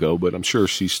time ago, but I'm sure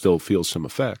she still feels some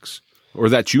effects, or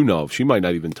that of. She might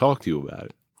not even talk to you about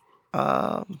it.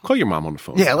 Call your mom on the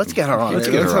phone. Yeah, let's get her on. Let's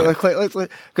get her on.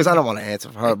 Because I don't want to answer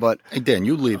for her. But hey, Dan,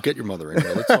 you leave. Get your mother in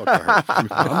here. Let's talk to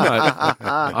her.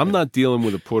 I'm not dealing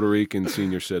with a Puerto Rican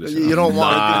senior citizen. You don't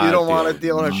want to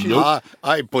deal with her. Nope.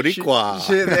 Ay, Boricua.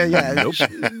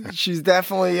 She's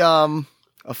definitely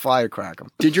a firecracker.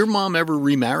 Did your mom ever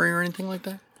remarry or anything like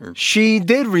that? Or? She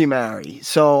did remarry.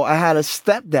 So I had a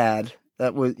stepdad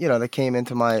that was, that came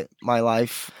into my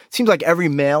life. It seems like every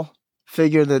male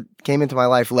figure that came into my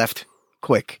life left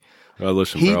quick.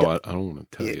 Listen, bro, I don't want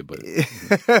to tell you, but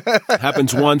it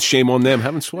happens once, shame on them.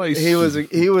 Happens twice. He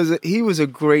was a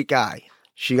great guy.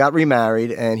 She got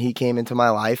remarried, and he came into my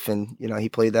life, and he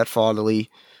played that fatherly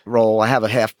role. I have a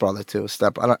half brother too.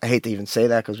 I hate to even say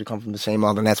that because we come from the same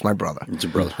mother, and that's my brother. It's a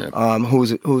brother. Yeah.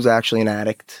 Who's actually an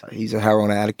addict. He's a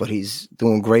heroin addict, but he's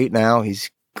doing great now. He's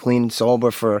clean and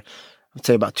sober for I'd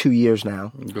say about 2 years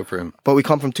now. Good for him. But we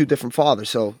come from 2 different fathers,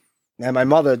 so. And my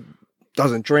mother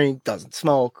doesn't drink, doesn't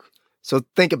smoke. So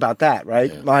think about that,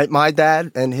 right? Yeah. My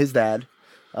dad and his dad.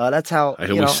 That's how. I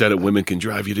always said it. Women can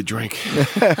drive you to drink.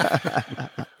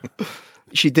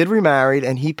 She did remarried,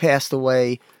 and he passed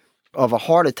away of a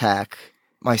heart attack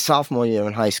my sophomore year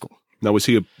in high school. Now, was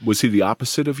he the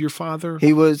opposite of your father?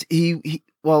 He was.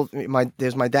 Well,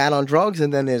 there's my dad on drugs,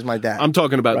 and then there's my dad. I'm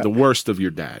talking about the worst of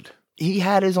your dad. He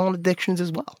had his own addictions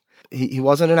as well. He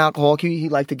wasn't an alcoholic. He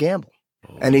liked to gamble.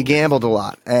 And he gambled a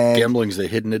lot. And gambling's a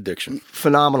hidden addiction.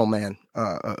 Phenomenal man,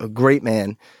 a great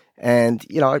man. And,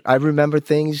 I remember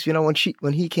things,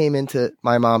 when he came into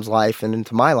my mom's life and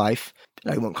into my life,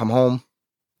 I wouldn't come home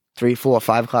 3, 4,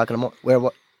 5 o'clock in the morning.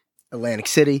 What? Atlantic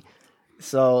City.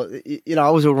 So, I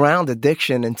was around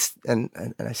addiction and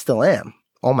I still am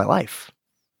all my life.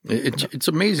 It's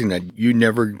amazing that you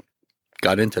never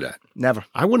got into that. Never.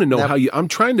 I want to know how I'm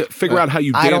trying to figure out how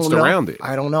you danced around it.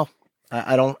 I don't know.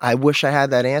 I wish I had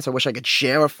that answer. I wish I could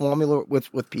share a formula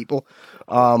with people.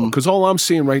 Because all I'm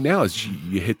seeing right now is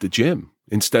you hit the gym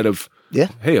instead of,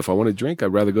 hey, if I want to drink,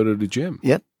 I'd rather go to the gym.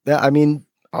 Yep. Yeah. I mean,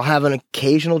 I'll have an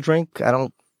occasional drink. I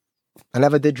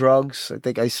never did drugs. I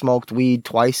think I smoked weed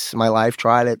twice in my life,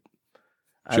 tried it.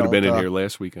 Should have been in here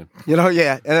last weekend.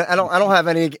 Yeah. And I don't have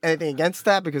anything against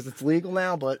that because it's legal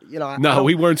now, but No,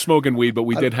 we weren't smoking weed, but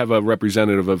we did have a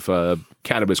representative of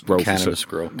cannabis grow. Cannabis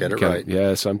grow. Get it right.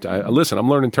 Yes. Listen, I'm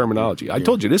learning terminology. I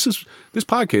told you this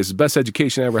podcast is the best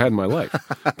education I ever had in my life.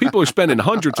 People are spending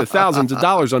hundreds of thousands of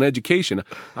dollars on education.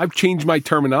 I've changed my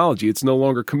terminology. It's no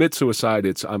longer commit suicide.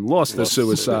 It's I'm lost to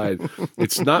suicide.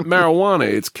 It's not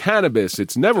marijuana. It's cannabis.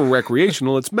 It's never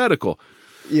recreational. It's medical.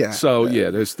 Yeah. So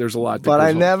there's a lot. But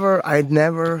I never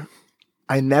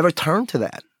turned to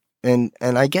that, and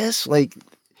I guess like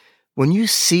when you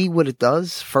see what it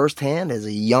does firsthand as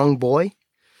a young boy,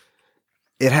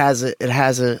 it has a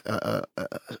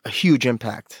huge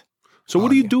impact. So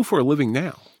what do you do for a living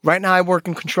now? Right now, I work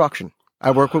in construction.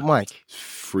 I work with Mike.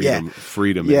 Freedom,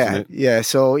 yeah, isn't it? Yeah.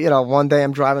 So one day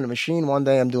I'm driving a machine, one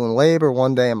day I'm doing labor,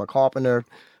 one day I'm a carpenter.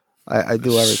 I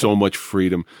do everything. So much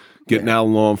freedom. Getting out of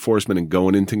law enforcement and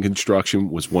going into construction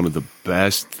was one of the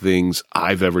best things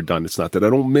I've ever done. It's not that I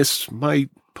don't miss my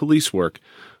police work,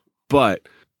 but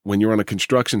when you're on a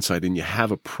construction site and you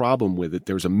have a problem with it,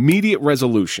 there's immediate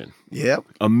resolution. Yep.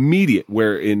 Immediate,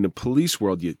 where in the police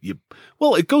world,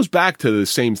 well, it goes back to the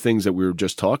same things that we were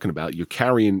just talking about. You're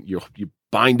carrying, you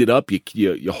bind it up,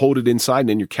 you hold it inside, and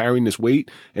then you're carrying this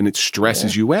weight, and it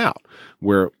stresses you out,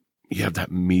 where you have that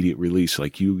immediate release.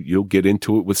 Like you'll get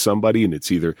into it with somebody, and it's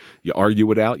either you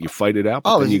argue it out, you fight it out,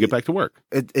 but then you get back to work.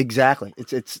 Exactly.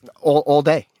 It's all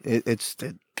day. It's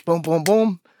boom, boom,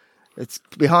 boom. It's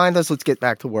behind us. Let's get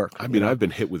back to work. I mean, I've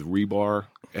been hit with rebar.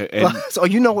 And so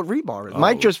you know what rebar is.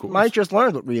 Mike just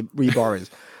learned what rebar is.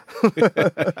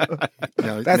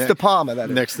 That's the Palmer. That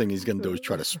next thing he's going to do is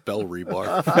try to spell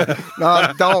rebar.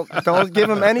 No, don't give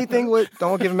him anything with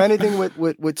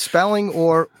spelling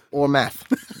or math.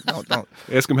 Don't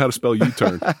ask him how to spell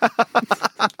U-turn.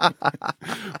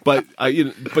 But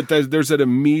there's that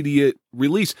immediate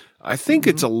release. I think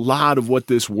it's a lot of what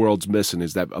this world's missing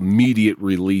is that immediate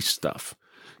release stuff.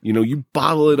 You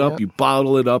bottle it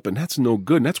up, and that's no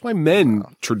good. And that's why men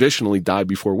traditionally die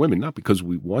before women, not because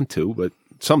we want to, but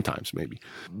sometimes maybe.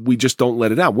 We just don't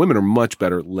let it out. Women are much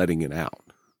better at letting it out.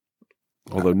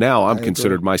 Although now I'm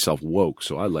considered myself woke,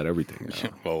 so I let everything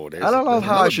out. Whoa, I don't know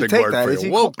how I should take that. Is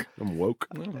he woke? I'm woke.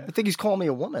 I think he's calling me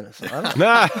a woman.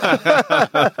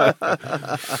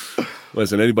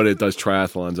 Listen, anybody that does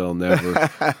triathlons, I'll never.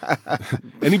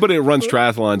 Anybody that runs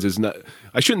triathlons is not.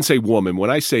 I shouldn't say woman.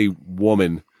 When I say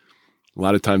woman, a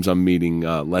lot of times I'm meaning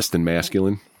less than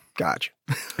masculine. Gotcha.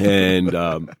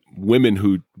 And women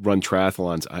who run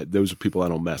triathlons, those are people I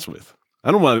don't mess with. I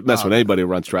don't want to mess with anybody who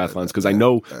runs triathlons because I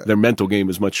know their mental game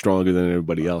is much stronger than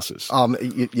everybody else's.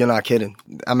 You're not kidding.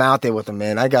 I'm out there with them,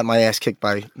 man. I got my ass kicked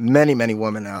by many, many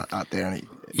women out there.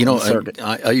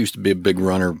 I used to be a big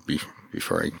runner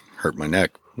before I hurt my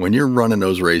neck. When you're running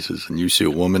those races and you see a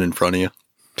woman in front of you,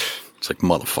 it's like,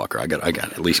 motherfucker, I got to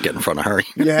at least get in front of her.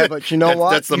 Yeah, but you know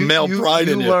what? That's the male pride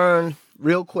in you. You learn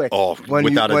real quick. Oh, when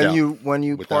without a doubt. You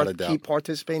keep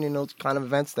participating in those kind of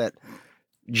events that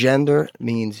gender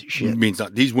means shit. It means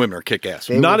not. These women are kick ass.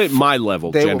 Not at my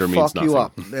level. Gender means nothing. You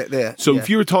up. So if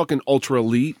you were talking ultra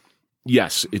elite,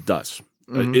 yes, it does.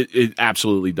 Mm-hmm. It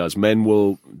absolutely does.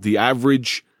 The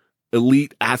average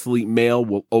elite athlete male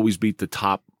will always beat the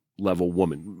top level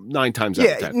woman 9 times out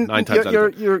of 10. 9 times out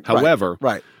of 10. However,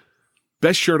 right.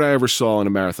 Best shirt I ever saw in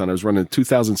a marathon. I was running the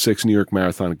 2006 New York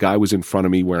Marathon. A guy was in front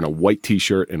of me wearing a white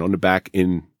T-shirt, and on the back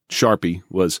in Sharpie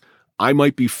was, "I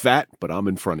might be fat, but I'm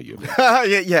in front of you."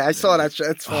 yeah, I saw that.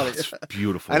 It's funny. It's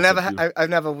beautiful. I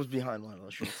never was behind one of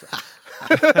those shirts.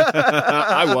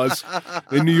 I was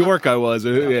in New York. I was.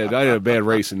 I had a bad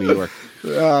race in New York.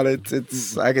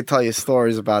 It's. I could tell you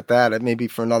stories about that. Maybe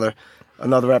for another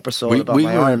episode about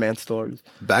my Ironman stories.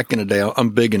 Back in the day,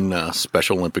 I'm big in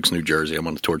Special Olympics New Jersey. I'm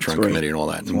on the torch run committee and all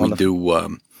that. And we do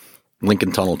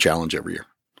Lincoln Tunnel Challenge every year.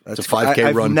 It's a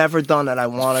 5K run. I've never done it. I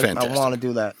want to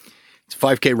do that. It's a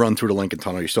 5K run through the Lincoln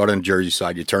Tunnel. You start on the Jersey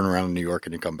side, you turn around in New York,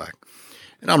 and you come back.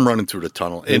 and I'm running through the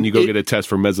tunnel. And you go get a test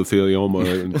for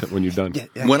mesothelioma when you're done.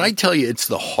 When I tell you it's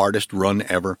the hardest run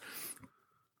ever,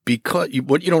 because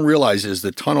what you don't realize is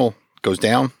the tunnel goes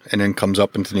down and then comes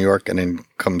up into New York and then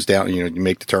comes down. You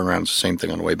make the turnaround. It's the same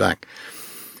thing on the way back.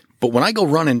 But when I go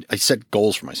running, I set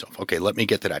goals for myself. Okay, let me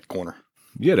get to that corner.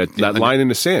 Yeah, that line in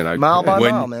the sand. Mile by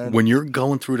mile, man. When you're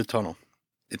going through the tunnel,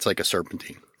 it's like a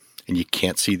serpentine, and you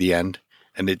can't see the end,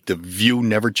 and the view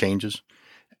never changes.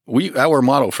 Our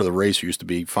motto for the race used to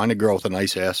be: find a girl with a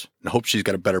nice ass and hope she's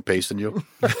got a better pace than you,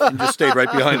 and just stayed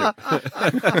right behind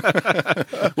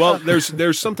her. Well,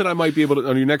 there's something I might be able to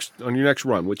on your next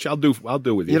run, which I'll do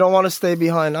with you. You don't want to stay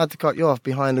behind, not to cut you off,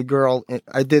 behind a girl.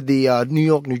 I did the New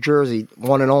York, New Jersey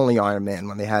one and only Ironman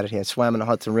when they had it here. Swam in the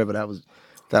Hudson River. That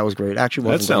was great. Actually,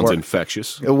 wasn't that sounds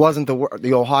infectious. It wasn't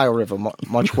the Ohio River,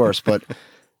 much worse. But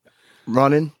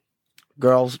running,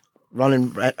 girls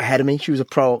running ahead of me. She was a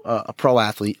pro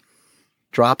athlete.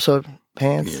 Drops her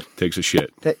pants, takes a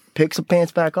shit, picks her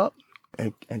pants back up,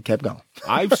 and kept going.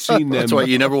 I've seen them. That's why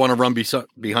you never want to run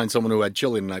behind someone who had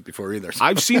chili the night before either.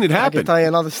 I've seen it happen. I can tell you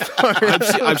another story.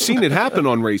 I've seen it happen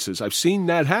on races. I've seen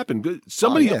that happen.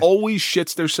 Somebody always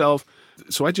shits theirself.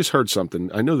 So I just heard something.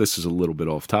 I know this is a little bit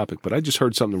off topic, but I just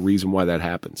heard something. The reason why that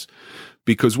happens,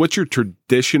 because what's your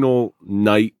traditional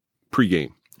night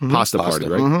pregame? Pasta party,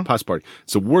 right? Mm-hmm. Pasta party.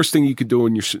 It's the worst thing you could do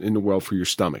in the world for your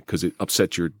stomach because it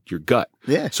upsets your gut.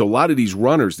 Yeah. So a lot of these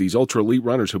runners, these ultra elite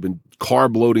runners who've been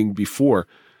carb loading before,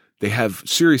 they have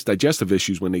serious digestive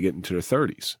issues when they get into their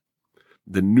 30s.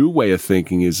 The new way of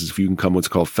thinking is if you can come what's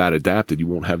called fat adapted, you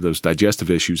won't have those digestive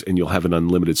issues and you'll have an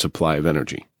unlimited supply of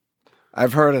energy.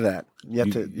 I've heard of that.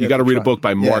 You got to read a book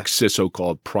by Mark Sisso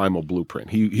called Primal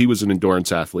Blueprint. He was an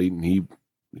endurance athlete and he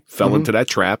fell into that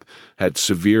trap, had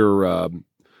severe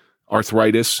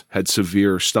arthritis, had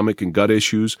severe stomach and gut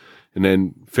issues, and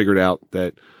then figured out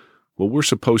that, well, we're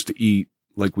supposed to eat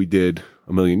like we did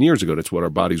a million years ago. That's what our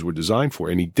bodies were designed for.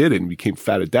 And he did it and became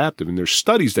fat adaptive. And there's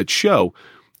studies that show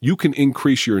you can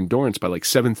increase your endurance by like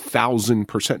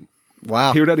 7,000%.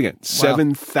 Wow. Hear that again.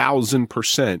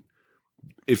 7,000%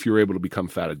 if you're able to become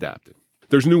fat adapted.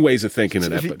 There's new ways of thinking in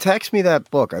that. If you text me that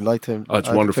book, I'd like to, it's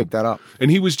wonderful. Pick that up. And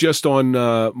he was just on,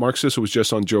 Mark Sisso was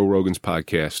just on Joe Rogan's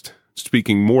podcast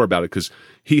speaking more about it because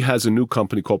he has a new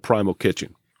company called Primal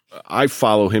Kitchen. I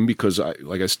follow him because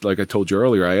like I told you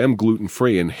earlier, I am gluten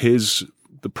free, and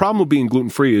the problem with being gluten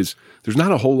free is there's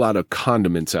not a whole lot of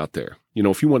condiments out there.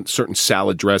 If you want certain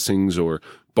salad dressings or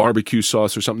barbecue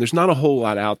sauce or something, there's not a whole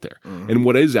lot out there. Mm-hmm. And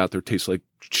what is out there tastes like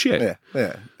shit.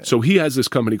 Yeah. So he has this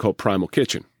company called Primal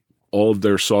Kitchen. All of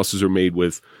their sauces are made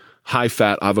with high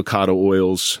fat avocado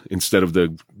oils instead of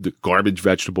the garbage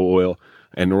vegetable oil,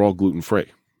 and they're all gluten free.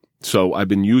 So I've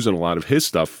been using a lot of his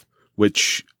stuff,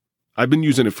 which I've been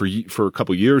using it for a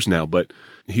couple of years now, but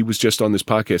he was just on this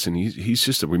podcast and he's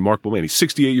just a remarkable man. He's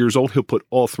 68 years old. He'll put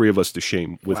all three of us to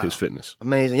shame with his fitness.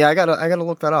 Amazing. Yeah, I gotta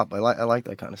look that up. I like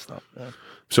that kind of stuff. Yeah.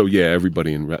 So yeah,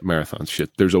 everybody in marathons shit.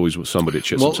 There's always somebody that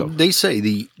shits himself. They say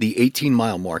the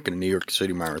 18-mile mark in the New York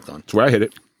City Marathon. That's where I hit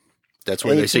it. That's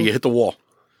where they say you hit the wall.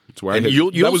 That's where I hit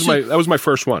it. That was my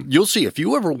first one. You'll see if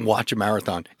you ever watch a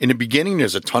marathon. In the beginning,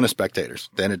 there's a ton of spectators.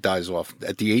 Then it dies off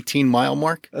at the 18-mile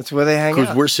mark. That's where they hang out.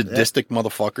 Because we're sadistic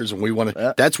motherfuckers, and we want to.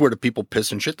 Yeah. That's where the people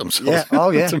piss and shit themselves. Yeah.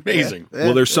 Oh yeah, it's amazing.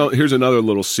 Yeah. Well, here's another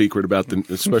little secret about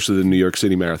especially the New York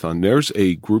City Marathon. There's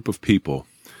a group of people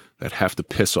that have to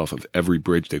piss off of every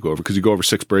bridge they go over because you go over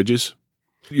 6 bridges.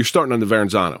 You're starting on the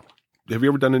Verrazano. Have you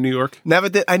ever done in New York? Never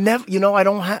did. I never. I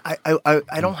don't have.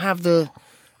 I don't have the.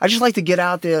 I just like to get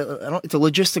out there. It's a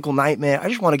logistical nightmare. I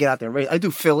just want to get out there and race. I do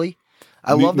Philly.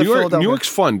 I love the Philadelphia. New York's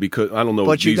fun because I don't know.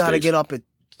 But you got to get up at.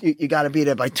 You got to be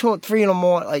there by 2 or 3 in the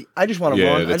morning. Like I just want to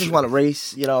run. I just want to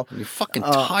race. You're fucking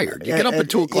tired. You get up at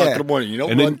 2 o'clock in the morning. You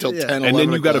don't run until 10. 11 and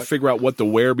then you got to o'clock. figure out what to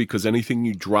wear because anything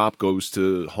you drop goes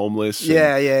to homeless. So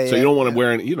you don't want to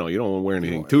wear any. You don't want to wear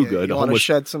anything too good. You want to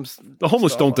shed some. The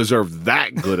homeless don't deserve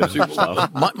that good of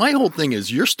stuff. My whole thing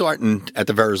is you're starting at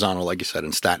the Verrazano, like you said,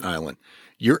 in Staten Island.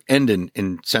 You're ending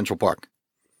in Central Park.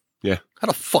 Yeah. How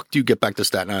the fuck do you get back to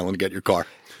Staten Island to get your car?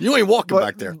 You ain't walking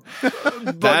back there.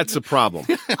 That's a problem.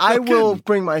 I will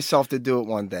bring myself to do it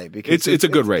one day because it's a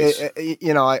good race.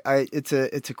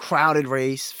 It's a crowded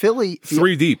race. Philly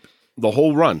 3 deep the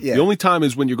whole run. Yeah. The only time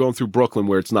is when you're going through Brooklyn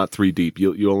where it's not 3 deep.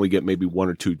 You only get maybe 1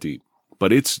 or 2 deep.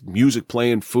 But it's music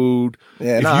playing, food.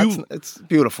 Yeah, it's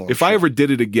beautiful. If I ever did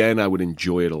it again, I would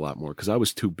enjoy it a lot more because I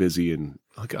was too busy and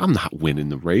I'm not winning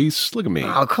the race. Look at me.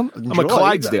 Oh, I'm a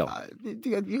Clydesdale.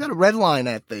 You got to red line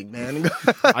that thing, man.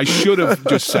 I should have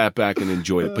just sat back and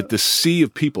enjoyed it. But the sea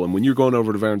of people, and when you're going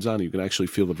over to Verrazano, you can actually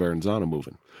feel the Verrazano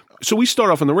moving. So we start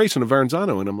off on the race in a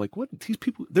Verrazano, and I'm like, what? These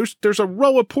people, there's a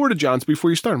row of porta-johns before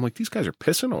you start. I'm like, these guys are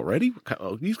pissing already?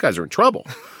 Oh, these guys are in trouble.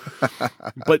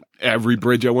 But every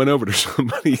bridge I went over, there's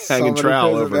somebody hanging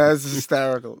trowel over. That's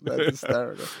hysterical. That's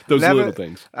hysterical. Those little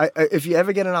things. If you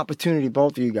ever get an opportunity,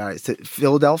 both of you guys, to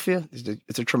Philadelphia,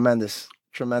 it's a tremendous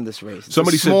race. It's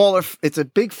Somebody smaller. It's a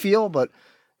big field, but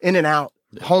in and out.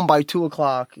 Home by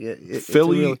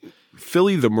 2:00.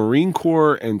 Philly, the Marine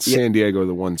Corps, and San Diego are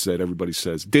the ones that everybody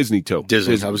says. Disney too.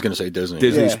 Disney. I was going to say Disney.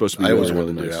 Disney's supposed to be I always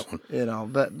really wanted to do nice. that one. You know,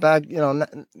 but back,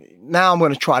 now I'm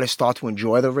going to try to start to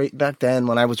enjoy the race. Back then,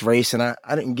 when I was racing, I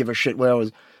didn't give a shit where I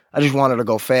was. I just wanted to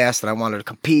go fast and I wanted to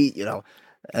compete.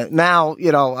 Now,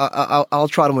 I'll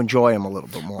try to enjoy them a little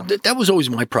bit more. That was always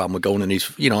my problem with going in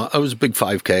these. I was a big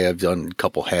 5K. I've done a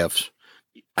couple halves.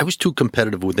 I was too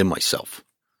competitive within myself.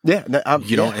 Yeah, I'm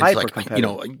it's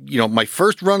like, my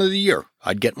first run of the year,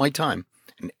 I'd get my time.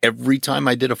 And every time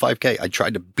I did a 5K, I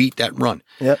tried to beat that run.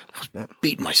 Yep. I was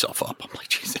beating myself up. I'm like,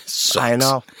 Jesus, this sucks. I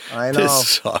know. This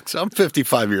sucks. I'm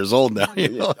 55 years old now.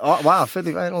 Oh, wow,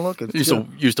 50. I don't look at it.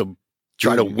 Used to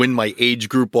try to win my age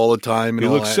group all the time. And You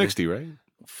all look that. 60, right?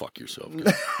 Fuck yourself.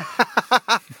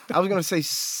 I was going to say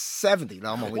 70.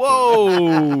 No, I'm only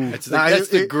Whoa. That's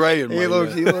the gray in my he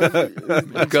looks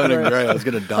gun and gray. I was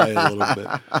going to die a little bit.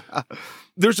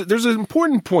 There's an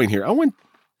important point here. I want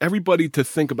everybody to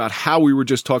think about how we were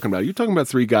just talking about. You're talking about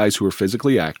three guys who are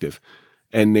physically active,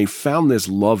 and they found this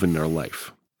love in their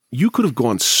life. You could have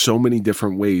gone so many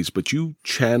different ways, but you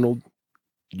channeled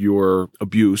your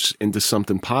abuse into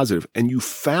something positive, and you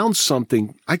found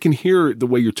something. I can hear the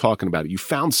way you're talking about it. You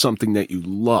found something that you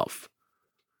love.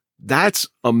 That's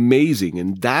amazing,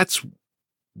 and that's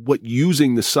what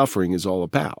using the suffering is all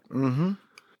about. Mm-hmm.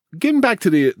 Getting back to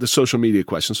the social media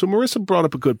question. So Marissa brought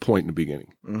up a good point in the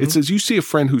beginning. Mm-hmm. It says you see a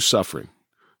friend who's suffering.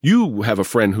 You have a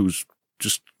friend who's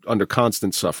just under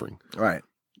constant suffering. Right.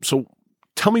 So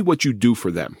tell me what you do for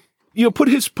them.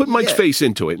 Put Mike's face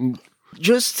into it, and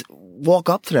just walk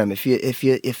up to them. If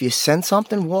you send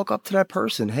something, walk up to that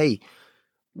person. Hey,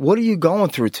 what are you going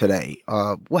through today?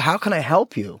 How can I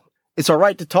help you? It's all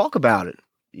right to talk about it.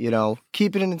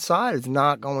 Keep it inside. It's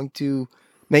not going to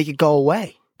make it go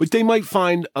away. but they might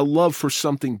find a love for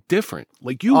something different,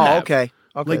 like you have. Okay.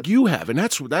 Like you have, and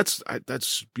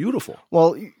that's beautiful.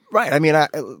 Well, right. I mean,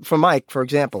 for Mike, for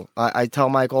example, I tell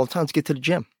Mike all the time, let's get to the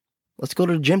gym. Let's go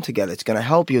to the gym together. It's going to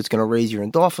help you. It's going to raise your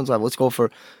endorphins level. Let's go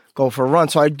for a run.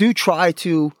 So I do try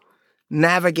to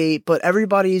navigate, but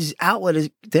everybody's outlet is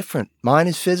different. Mine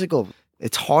is physical.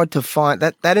 It's hard to find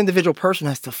that individual person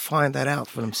has to find that out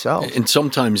for themselves. And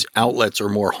sometimes outlets are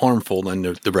more harmful than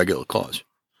the regular cause.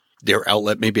 Their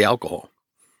outlet may be alcohol.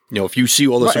 If you see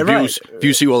all this abuse, if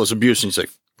you see all this abuse and you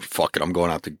say, fuck it, I'm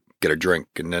going out to get a drink.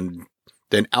 And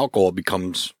then alcohol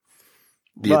becomes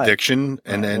the addiction.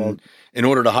 And then in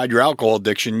order to hide your alcohol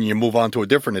addiction, you move on to a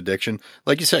different addiction.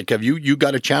 Like you said, Kev, you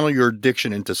got to channel your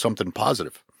addiction into something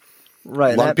positive.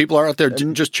 Right. A lot of people are out there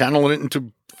just channeling it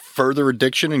into further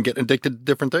addiction and getting addicted to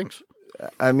different things.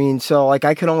 I mean, so like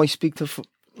I can only speak to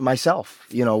myself,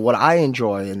 what I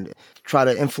enjoy and try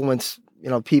to influence,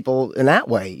 people in that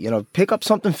way, pick up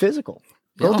something physical,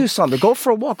 go do something, go for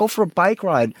a walk, go for a bike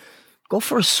ride, go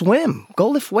for a swim, go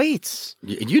lift weights.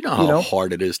 You know how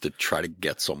hard it is to try to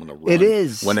get someone to run. It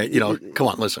is. When come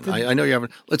on, listen, I know you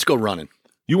haven't, let's go running.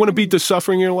 You want to beat the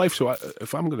suffering in your life? So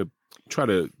if I'm going to try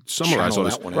to summarize all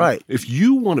this, right. If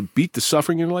you want to beat the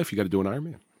suffering in your life, you got to do an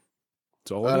Ironman.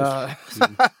 That's all it is.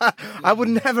 I would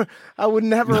never.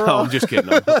 No, I'm just kidding.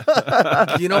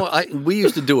 We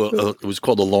used to do it was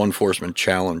called a law enforcement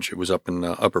challenge. It was up in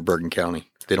Upper Bergen County.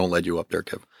 They don't let you up there,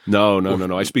 Kev.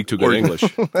 No. I speak too good English.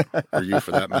 Or you, for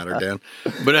that matter, Dan.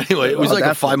 But anyway, it was like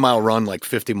a 5-mile run, like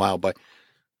 50-mile bike.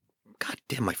 God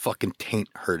damn, my fucking taint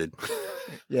hurted.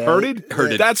 Yeah,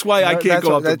 hurted. That's why I can't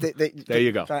go up. There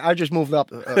you go. I just moved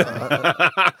up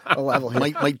a level here.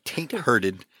 My taint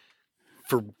hurted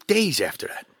for days after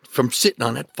that from sitting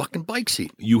on that fucking bike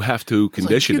seat. You have to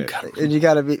condition it. And you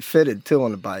got to be fitted, too,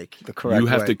 on the bike the correct way. You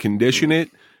have to condition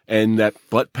it, and that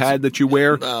butt pad that you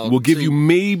wear will give you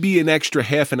maybe an extra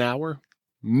half an hour.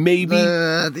 Maybe.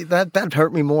 That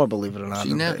hurt me more, believe it or not.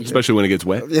 Especially when it gets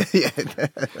wet. Yeah.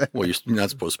 Well, you're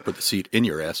not supposed to put the seat in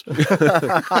your ass.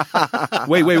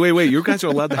 Wait. You guys are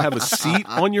allowed to have a seat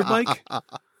on your bike?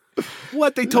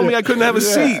 What? They told me I couldn't have a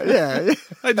seat. Yeah.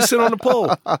 I had to sit on the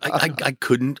pole.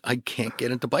 I can't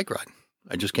get into bike riding.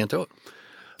 I just can't do it.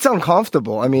 It's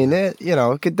uncomfortable. I mean, it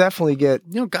could definitely get.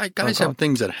 Guys have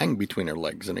things that hang between their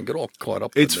legs and they get all caught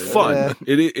up. It's fun.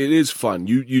 Yeah. It is fun.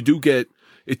 You do get.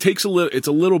 It takes it's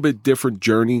a little bit different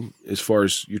journey as far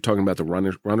as you're talking about the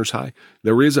runner's high.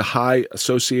 There is a high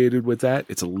associated with that.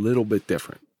 It's a little bit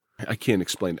different. I can't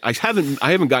explain. I haven't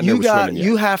gotten over swimming yet.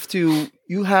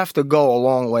 You have to go a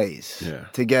long ways Yeah.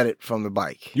 to get it from the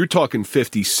bike. You're talking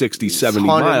 50, 60, 70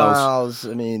 100 miles.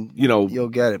 I mean, You know, you'll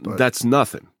get it. But that's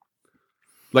nothing.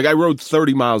 Like I rode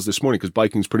 30 miles this morning because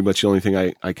biking's pretty much the only thing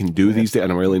I can do these days,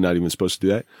 and I'm really not even supposed to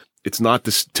do that. It's not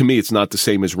this to me. It's not the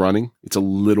same as running. It's a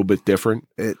little bit different.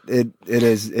 it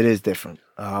is different.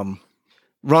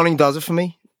 Running does it for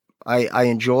me. I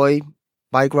enjoy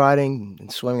bike riding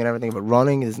and swimming and everything, but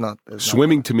running is not.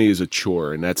 Swimming to me is a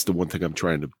chore, and that's the one thing I'm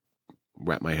trying to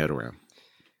wrap my head around.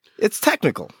 It's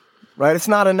technical, right? It's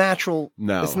not a natural.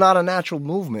 No. It's not a natural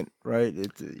movement, right?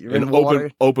 You're in An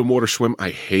water. open water swim, I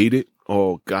hate it.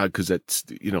 Oh God, because that's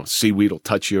seaweed will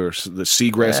touch you, or the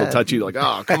seagrass will touch you. Like,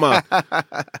 oh, come on,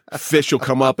 fish will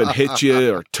come up and hit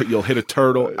you, or you'll hit a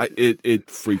turtle. It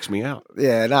freaks me out.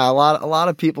 Yeah, no, a lot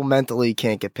of people mentally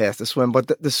can't get past the swim,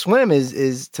 but the swim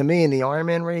is to me in the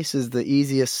Ironman race is the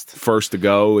easiest. First to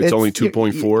go, it's only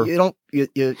 2.4. You don't.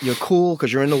 You're cool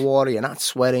because you're in the water. You're not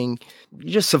sweating.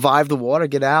 You just survive the water,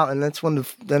 get out, and that's when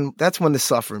the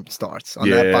suffering starts on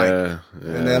that bike,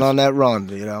 and then on that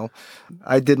run.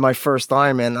 I did my first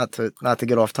Ironman. Not to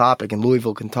get off topic. In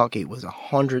Louisville, Kentucky, it was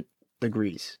 100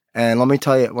 degrees, and let me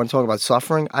tell you, when I talk about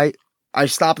suffering, I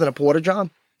stopped in a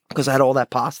Porta-John because I had all that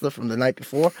pasta from the night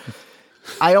before.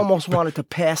 I almost wanted to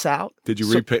pass out. Did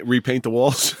you repaint the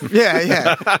walls?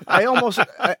 Yeah. I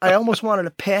almost wanted to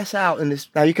pass out in this.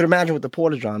 Now you can imagine what the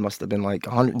Porta-John must have been like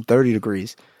 130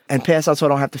 degrees, and pass out so I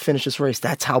don't have to finish this race.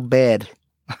 That's how bad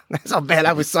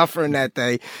I was suffering that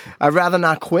day. I'd rather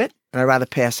not quit, and I'd rather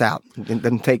pass out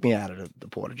than take me out of the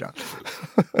Porta-John.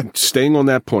 Staying on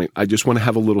that point, I just want to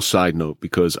have a little side note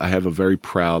because I have a very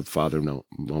proud father moment.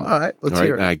 All right, let's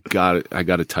hear it. I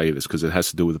got to tell you this because it has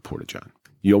to do with the Porta-John.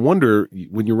 You wonder,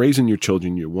 when you're raising your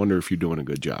children, you wonder if you're doing a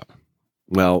good job.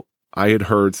 Well, I had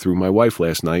heard through my wife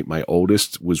last night, my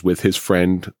oldest was with his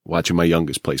friend watching my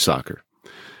youngest play soccer.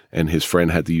 And his friend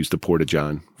had to use the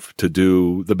Porta-John to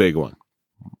do the big one.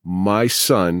 My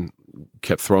son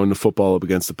kept throwing the football up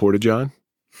against the Porta-John.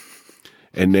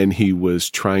 And then he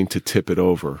was trying to tip it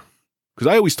over. Because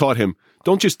I always taught him,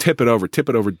 don't just tip it over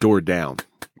door down.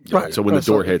 Right. So when the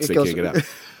door hits, they can't get out.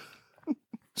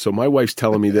 So my wife's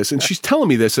telling me this, and she's telling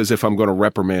me this as if I'm going to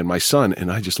reprimand my son. And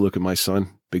I just look at my son,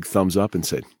 big thumbs up, and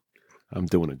said, I'm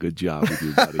doing a good job with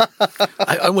you, buddy.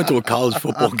 I went to a college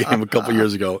football game a couple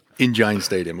years ago in Giant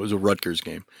Stadium. It was a Rutgers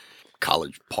game.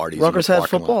 College parties. Rutgers had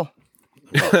football.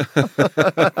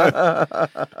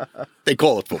 They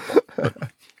call it football.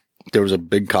 There was a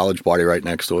big college party right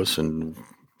next to us, and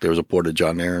there was a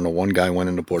Porta-John there, and the one guy went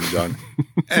in the Porta-John,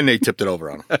 and they tipped it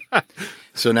over on him.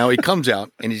 So now he comes out,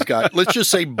 and he's got, let's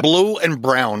just say, blue and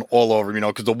brown all over him,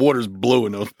 because the water's blue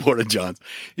in those Porta-Johns.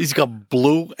 He's got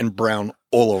blue and brown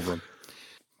all over him.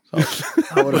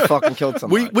 I would have fucking killed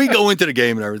somebody. We go into the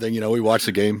game and everything, we watch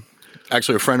the game.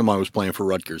 Actually, a friend of mine was playing for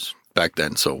Rutgers back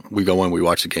then, so we go in, we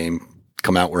watch the game,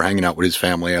 come out, we're hanging out with his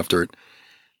family after it.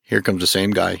 Here comes the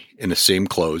same guy in the same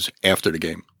clothes after the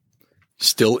game,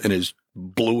 still in his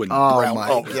blue and brown.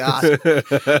 Oh, my God.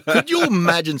 Could you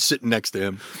imagine sitting next to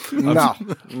him? No.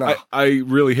 I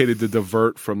really hated to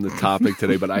divert from the topic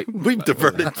today, but we've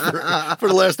diverted for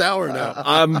the last hour now.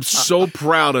 I'm so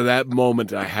proud of that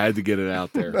moment. I had to get it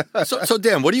out there. So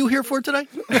Dan, what are you here for today?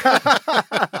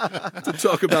 To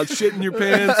talk about shit in your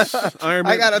pants, Iron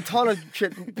Man. I got a ton of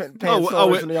shit in pants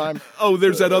stories in the Iron. Oh,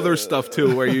 there's that other stuff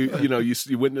too, where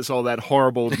you witness all that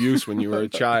horrible abuse when you were a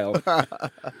child.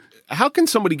 How can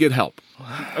somebody get help?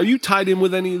 Are you tied in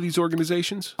with any of these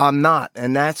organizations? I'm not.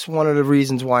 And that's one of the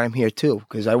reasons why I'm here too,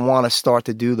 because I want to start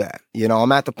to do that.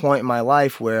 I'm at the point in my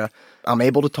life where I'm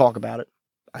able to talk about it.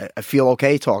 I feel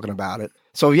okay talking about it.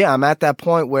 So yeah, I'm at that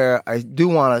point where I do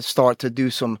want to start to do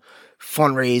some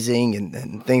fundraising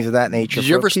and things of that nature. Did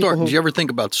you ever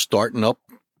think about starting up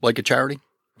like a charity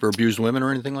for abused women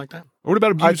or anything like that? Or what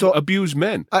about abused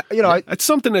men? That's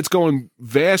something that's going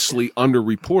vastly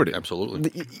underreported.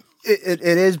 Absolutely. It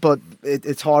is, but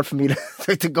it's hard for me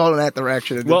to go in that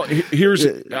direction. Well, here's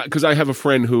because I have a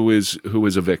friend who is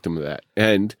a victim of that,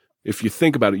 and if you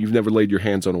think about it, you've never laid your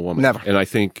hands on a woman, never, and I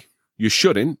think you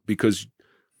shouldn't because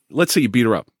let's say you beat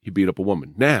her up, you beat up a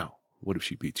woman. Now, what if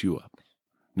she beats you up?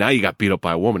 Now you got beat up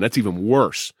by a woman. That's even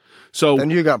worse. So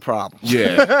then you got problems.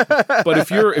 Yeah, but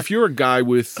if you're a guy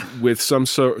with some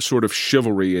sort of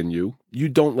chivalry in you, you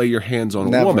don't lay your hands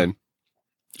on a woman.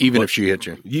 Even if she hit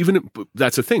you.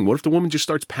 That's the thing. What if the woman just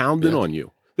starts pounding on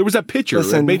you? There was that pitcher,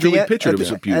 that major league pitcher that was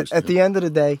abused. At the end of the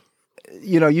day,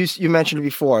 you mentioned it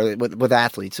before with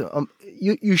athletes.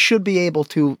 You should be able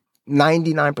to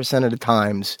 99% of the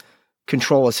times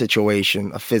control a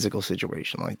situation, a physical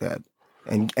situation like that,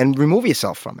 and remove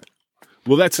yourself from it.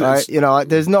 Well, that's right? You know,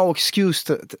 there's no excuse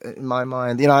to in my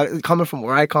mind. You know, coming from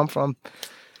where I come from,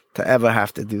 to ever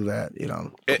have to do that. You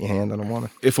know, put your hand on a woman.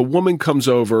 if a woman comes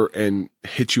over and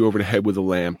hits you over the head with a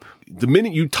lamp, the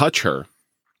minute you touch her,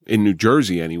 in New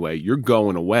Jersey anyway, you're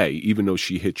going away, even though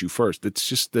she hit you first.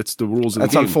 That's the rules of the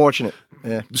game. That's unfortunate.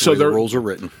 Yeah. So the rules are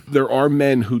written. There are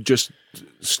men who just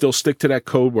still stick to that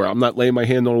code where I'm not laying my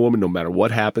hand on a woman no matter what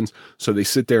happens. So they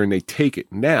sit there and they take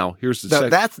it. Now, here's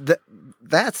the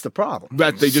that's the problem.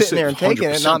 That they just sitting there and taking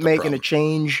it, not making a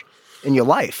change in your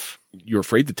life. You're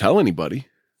afraid to tell anybody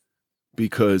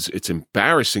because it's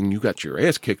embarrassing. You got your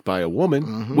ass kicked by a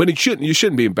woman when it shouldn't. You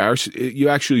shouldn't be embarrassed. You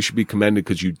actually should be commended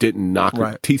because you didn't knock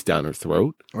her teeth down her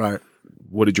throat. Right.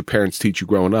 What did your parents teach you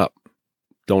growing up?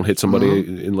 Don't hit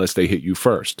somebody unless they hit you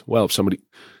first. Well, if somebody,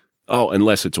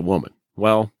 unless it's a woman.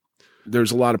 Well,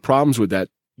 there's a lot of problems with that.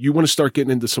 You want to start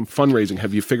getting into some fundraising.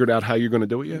 Have you figured out how you're going to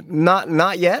do it yet?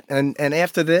 Not yet. And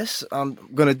after this, I'm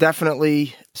going to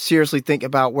definitely seriously think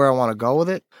about where I want to go with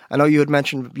it. I know you had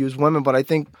mentioned abused women, but I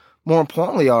think more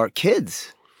importantly are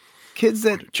kids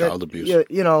that child abuse.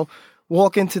 You know,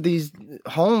 walk into these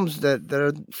homes that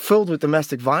are filled with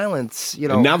domestic violence. You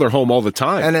know, and now they're home all the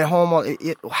time. And they're home.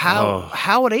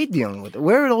 How are they dealing with it?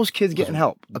 Where are those kids getting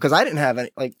help? Because I didn't have any.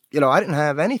 I didn't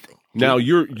have anything. Now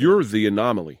you're the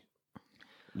anomaly.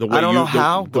 The way I don't know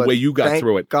how, the way you got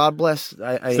through it. God bless.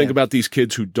 I think about these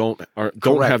kids who don't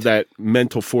have that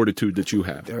mental fortitude that you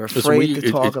have. They're afraid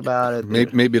to talk about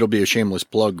it. Maybe it'll be a shameless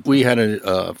plug. We had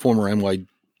a former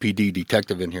NYPD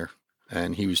detective in here,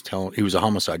 and he was a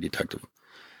homicide detective,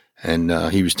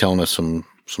 and he was telling us some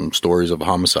stories of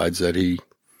homicides that he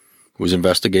was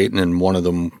investigating, and one of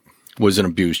them was an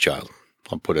abused child.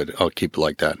 I'll keep it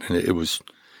like that, and it was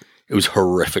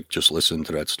horrific just listening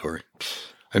to that story.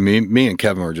 I mean, me and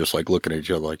Kevin were just like looking at each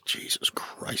other like, Jesus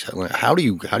Christ, how do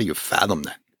you fathom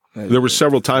that? There were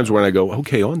several times when I go,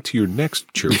 okay, on to your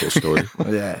next cheerful story.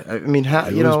 Yeah, I mean,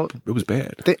 it was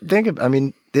bad. Think of, I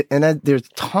mean, there's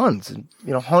tons,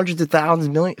 hundreds of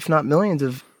thousands, if not millions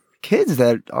of kids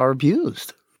that are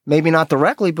abused. Maybe not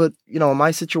directly, but in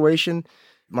my situation,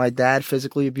 my dad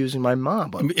physically abusing my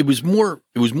mom. But it was more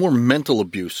mental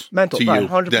abuse to you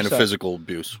 100%. than a physical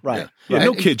abuse. Right. Yeah,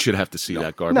 no kid should have to see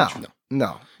that garbage.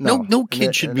 No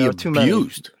kid should be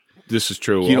abused. This is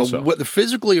true. Whether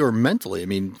physically or mentally. I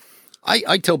mean,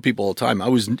 I tell people all the time, I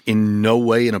was in no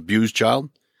way an abused child,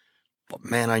 but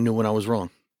man, I knew when I was wrong.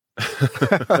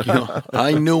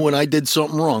 I knew when I did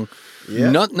something wrong.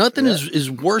 Yeah. Nothing is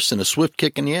worse than a swift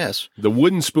kick in the ass. The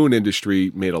wooden spoon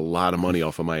industry made a lot of money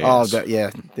off of my ass. Yeah.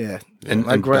 And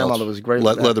my grandmother was great.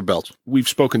 Leather belts. We've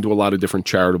spoken to a lot of different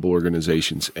charitable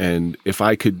organizations, and if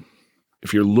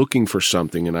you're looking for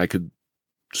something, and I could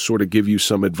sort of give you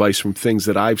some advice from things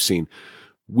that I've seen,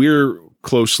 we're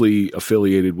closely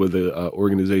affiliated with an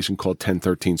organization called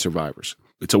 1013 Survivors.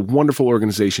 It's a wonderful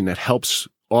organization that helps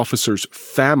officers'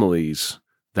 families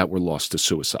that were lost to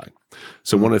suicide.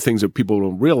 So one of the things that people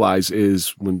don't realize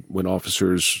is when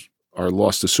officers are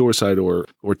lost to suicide or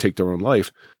take their own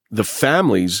life, the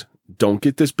families don't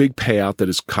get this big payout that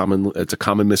is common. It's a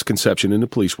common misconception in the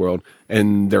police world,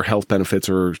 and their health benefits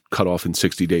are cut off in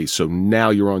 60 days. So now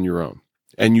you're on your own.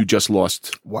 And you just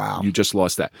lost. Wow! You just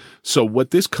lost that. So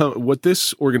what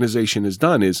this organization has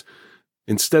done is,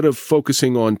 instead of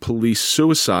focusing on police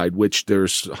suicide, which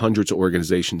there's hundreds of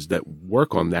organizations that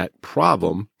work on that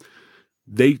problem,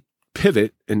 they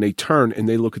pivot and they turn and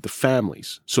they look at the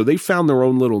families. So they found their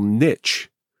own little niche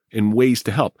in ways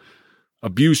to help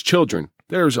abused children.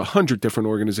 There's 100 different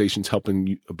organizations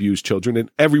helping abused children,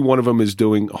 and every one of them is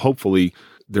hopefully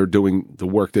they're doing the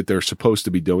work that they're supposed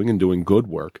to be doing and doing good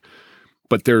work.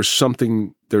 But there's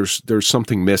something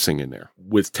missing in there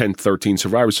with 1013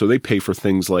 Survivors. So they pay for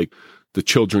things like the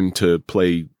children to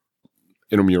play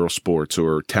intramural sports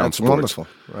or town sports. Wonderful,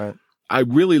 right? I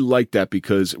really like that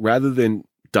because rather than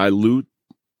dilute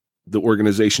the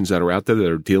organizations that are out there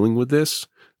that are dealing with this,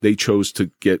 they chose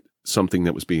to get something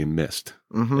that was being missed.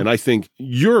 Mm-hmm. And I think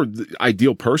you're the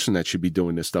ideal person that should be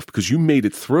doing this stuff because you made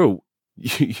it through.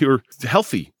 You're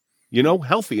healthy,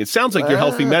 healthy. It sounds like you're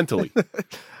healthy mentally.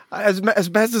 As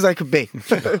best as I could be.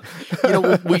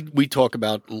 We talk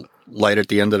about light at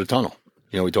the end of the tunnel.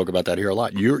 We talk about that here a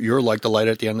lot. You're like the light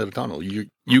at the end of the tunnel.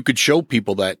 You could show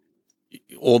people that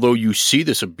although you see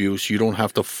this abuse, you don't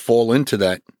have to fall into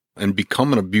that and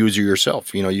become an abuser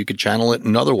yourself. You could channel it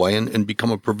another way and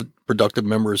become a productive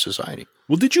member of society.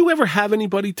 Well, did you ever have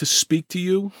anybody to speak to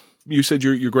you? You said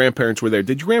your grandparents were there.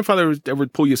 Did your grandfather ever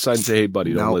pull you aside and say, hey,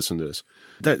 buddy, don't listen to this?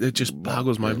 It just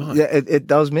boggles my mind. Yeah, it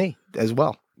does me as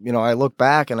well. I look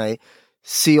back and I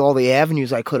see all the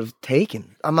avenues I could have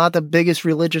taken. I'm not the biggest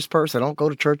religious person. I don't go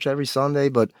to church every Sunday,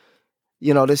 but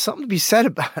there's something to be said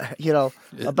about,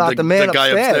 about the man guy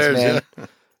upstairs, man.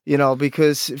 yeah.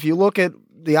 Because if you look at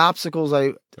the obstacles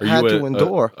I had to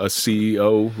endure. A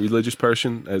CEO religious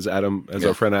person, as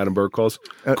our friend Adam Burke calls,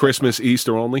 Christmas,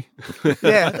 Easter only.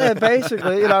 yeah,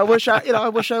 basically. I wish I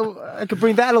could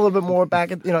bring that a little bit more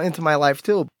back, into my life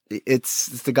too.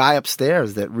 It's the guy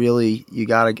upstairs that really I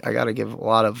gotta give a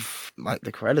lot of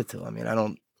the credit to. I mean, I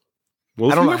don't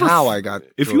know how I got.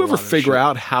 If you ever figure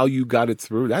out how you got it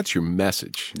through, that's your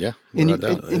message. Yeah, and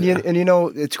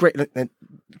it's great. And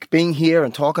being here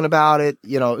and talking about it,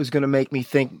 is going to make me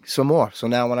think some more. So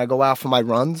now when I go out for my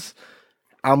runs,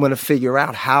 I'm going to figure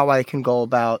out how I can go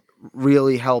about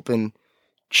really helping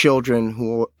children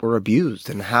who were abused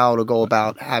and how to go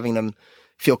about having them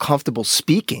feel comfortable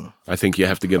speaking. I think you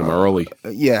have to get them early.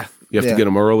 Yeah. You have to get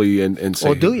them early and say.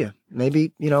 Or do you?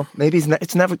 Maybe, maybe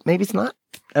it's not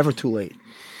ever too late,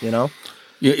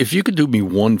 Yeah, if you could do me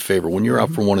one favor, when you're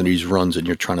out for one of these runs and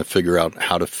you're trying to figure out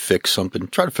how to fix something,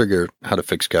 try to figure out how to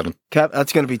fix Kevin.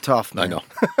 That's going to be tough, man. I know.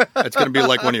 It's going to be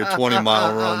like one of your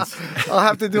 20-mile runs. I'll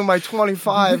have to do my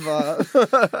 25.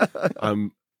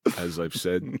 As I've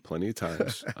said plenty of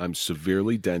times, I'm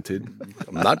severely dented.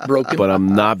 I'm not broken. But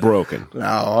I'm not broken. No,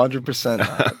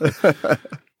 100% not.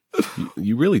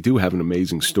 You really do have an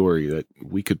amazing story that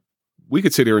we could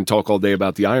sit here and talk all day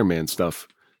about the Iron Man stuff.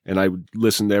 And I would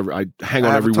listen to I'd hang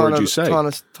on every word you say. Ton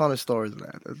of stories of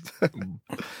that.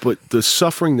 But the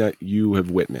suffering that you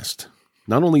have witnessed,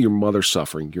 not only your mother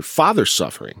suffering, your father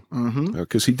suffering,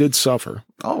 because he did suffer.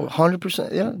 Oh,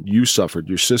 100%, yeah. You suffered,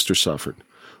 your sister suffered.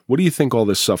 What do you think all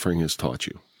this suffering has taught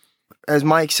you? As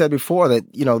Mike said before, that,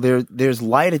 there's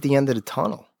light at the end of the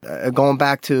tunnel. Going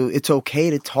back to, it's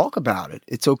okay to talk about it.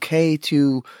 It's okay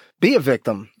to be a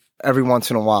victim every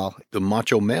once in a while. The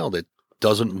macho male that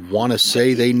doesn't want to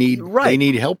say they need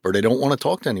help or they don't want to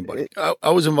talk to anybody. I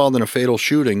was involved in a fatal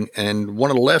shooting, and one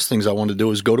of the last things I wanted to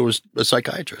do is go to a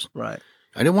psychiatrist. Right.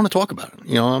 I didn't want to talk about it.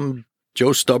 I'm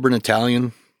Joe Stubborn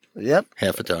Italian. Yep.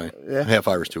 Half Italian. Yeah. Half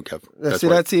Irish too, Kev.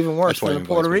 That's even worse than a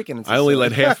Puerto Rican. I only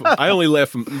let half of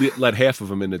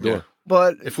them in the door. Yeah.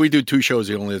 But if we do 2 shows,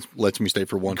 he only lets me stay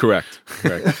for 1. Correct.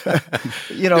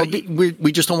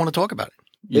 We just don't want to talk about it.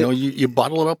 You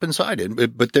bottle it up inside.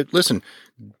 But listen,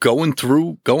 going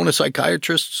to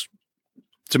psychiatrists,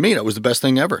 to me, that was the best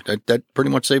thing ever. That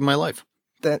pretty much saved my life.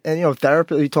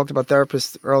 Therapy. You talked about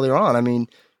therapists earlier on. I mean,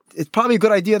 it's probably a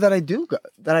good idea that I do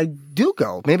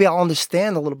go. Maybe I'll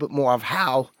understand a little bit more of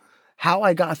how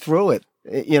I got through it.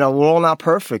 We're all not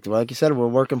perfect. Like you said, we're a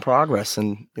work in progress,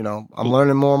 and I'm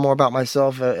learning more and more about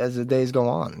myself as the days go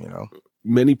on.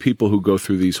 Many people who go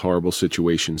through these horrible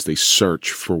situations, they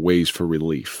search for ways for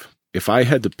relief. If I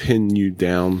had to pin you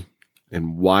down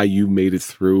and why you made it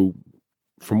through,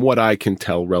 from what I can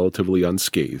tell, relatively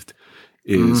unscathed,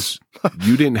 is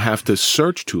you didn't have to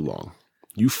search too long.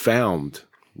 You found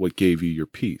what gave you your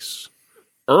peace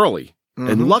early.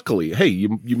 And luckily, hey,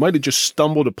 you might have just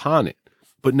stumbled upon it,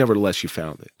 but nevertheless, you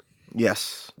found it.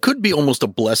 Yes. Could be almost a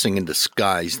blessing in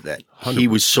disguise that 100%. He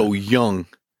was so young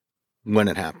when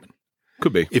it happened.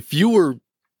 Could be. If you were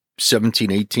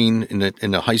 17, 18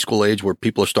 in the high school age where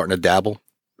people are starting to dabble,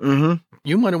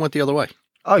 you might have went the other way.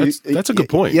 Oh, that's a good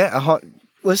point. Yeah.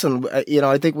 Listen,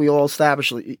 I think we all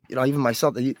established, even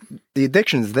myself, the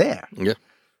addiction's there. Yeah.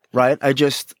 Right? I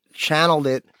just channeled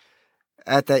it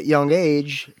at that young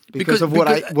age because of what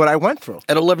I went through.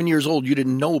 At 11 years old, you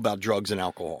didn't know about drugs and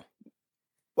alcohol.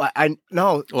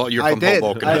 No. Well, you're from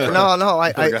Hoboken.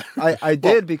 I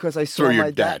did because I saw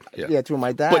my dad. Yeah, through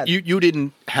my dad. But you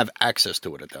didn't have access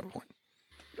to it at that point.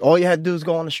 All you had to do was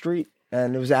go on the street,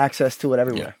 and there was access to it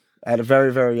everywhere at a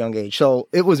very, very young age. So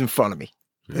it was in front of me.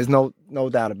 There's no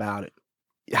doubt about it.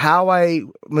 How I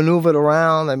maneuvered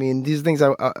around, I mean, these things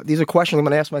these are questions I'm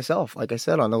going to ask myself. Like I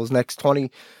said, on those next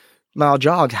 20-mile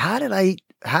jogs, how did I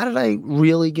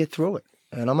really get through it?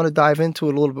 And I'm going to dive into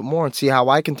it a little bit more and see how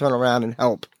I can turn around and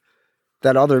help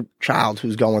that other child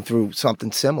who's going through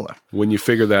something similar. When you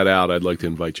figure that out, I'd like to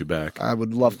invite you back. I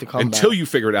would love to come back. Until you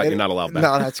figure it out, you're not allowed back.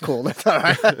 No, that's cool. That's all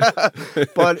right.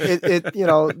 But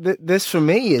this for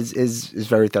me is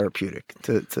very therapeutic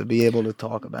to be able to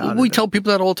talk about it. We tell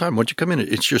people that all the time. Once you come in,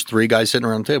 it's just 3 guys sitting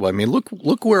around the table. I mean,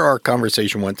 look where our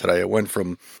conversation went today. It went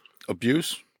from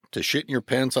abuse to shitting your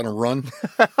pants on a run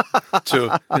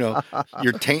to,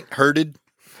 your taint hurted.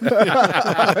 And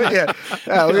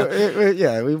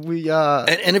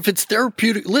if it's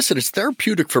therapeutic, listen, it's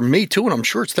therapeutic for me too, and I'm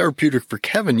sure it's therapeutic for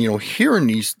Kevin. Hearing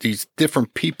these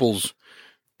different people's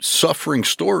suffering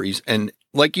stories, and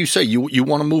like you say, you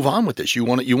want to move on with this. You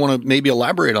want to maybe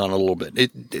elaborate on it a little bit.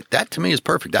 That to me is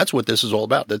perfect. That's what this is all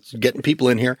about. That's getting people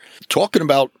in here talking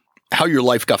about how your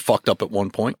life got fucked up at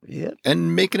one point,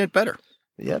 and making it better.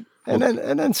 Yep. And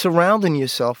then surrounding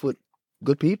yourself with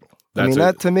good people.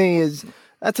 That to me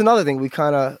that's another thing we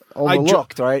kind of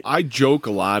overlooked, right? I joke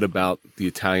a lot about the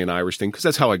Italian-Irish thing because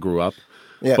that's how I grew up.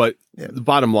 Yeah. But the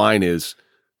bottom line is,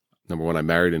 number one, I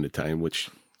married an Italian, which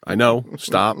I know.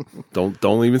 Stop.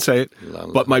 Don't even say it.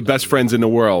 But my best friends in the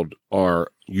world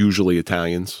are usually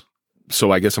Italians.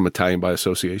 So I guess I'm Italian by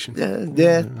association.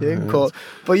 Yeah, cool.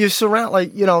 But you surround,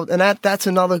 like, you know, and that's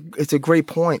another, it's a great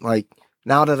point. Like,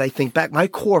 now that I think back, my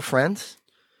core friends,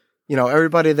 you know,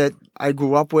 everybody that I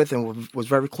grew up with and was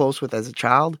very close with as a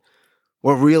child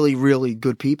were really, really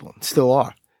good people, and still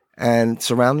are. And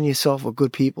surrounding yourself with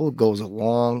good people goes a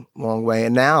long, long way.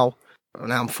 And now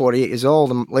I'm 48 years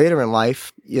old, and later in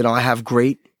life, you know, I have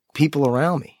great people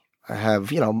around me. I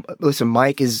have, you know, listen,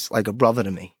 Mike is like a brother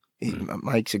to me.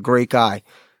 Mike's a great guy.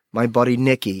 My buddy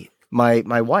Nikki,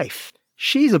 my wife,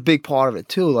 she's a big part of it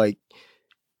too. Like,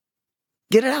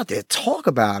 get it out there, talk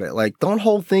about it. Like, don't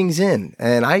hold things in.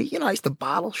 And I used to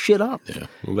bottle shit up. Yeah.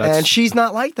 Well, and she's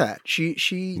not like that. She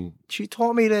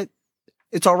taught me that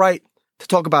it's all right to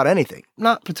talk about anything.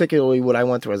 Not particularly what I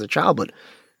went through as a child, but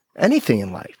anything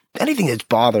in life, anything that's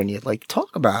bothering you, like,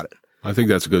 talk about it. I think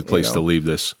that's a good place to leave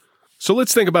this. So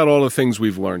let's think about all the things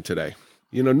we've learned today.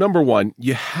 You know, number one,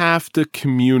 you have to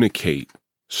communicate.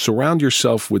 Surround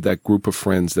yourself with that group of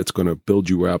friends that's going to build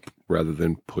you up rather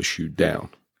than push you down.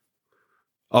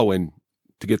 Oh, and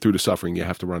to get through the suffering, you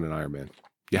have to run an Ironman.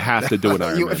 You have to do an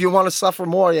Ironman. If you want to suffer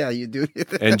more, you do.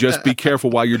 And just be careful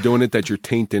while you're doing it that your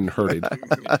taint didn't hurt it.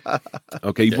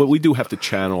 Okay, but we do have to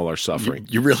channel our suffering.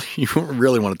 You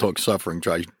really want to talk suffering,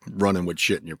 try running with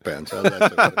shit in your pants.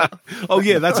 Oh,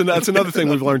 yeah, that's another thing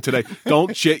we've learned today.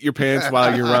 Don't shit your pants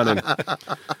while you're running.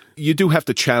 You do have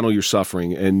to channel your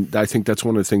suffering, and I think that's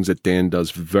one of the things that Dan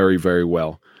does very, very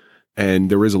well.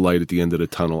 And there is a light at the end of the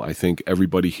tunnel. I think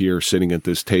everybody here sitting at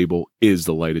this table is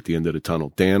the light at the end of the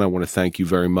tunnel. Dan, I want to thank you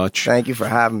very much. Thank you for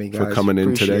having me, guys. For coming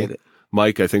in today. It.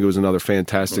 Mike, I think it was another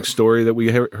fantastic story that we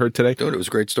heard today. Dude, it was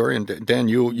a great story. And Dan,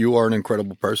 you are an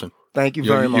incredible person. Thank you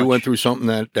very much. You went through something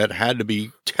that had to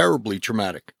be terribly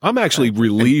traumatic. I'm actually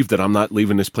relieved that I'm not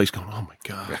leaving this place going, oh my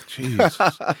God, Jesus.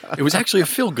 It was actually a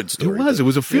feel-good story. It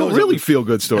was a really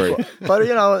feel-good story. But,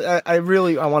 you know, I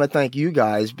want to thank you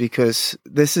guys because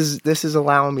this is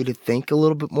allowing me to think a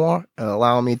little bit more,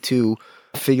 allowing me to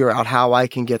figure out how I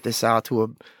can get this out to a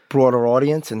broader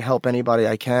audience and help anybody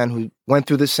I can who went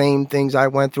through the same things I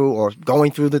went through or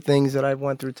going through the things that I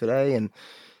went through today. And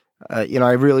you know,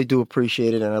 I really do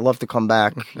appreciate it, and I'd love to come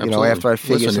back, you know, after I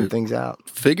figure some things out.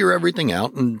 Figure everything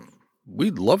out, and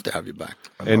we'd love to have you back.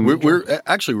 And we're going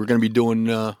to be doing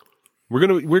we're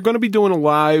going to be doing a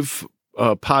live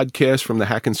podcast from the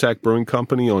Hackensack Brewing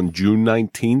Company on June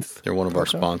 19th. They're one of our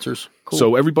sponsors. Cool.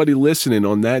 So everybody listening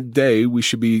on that day, we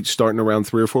should be starting around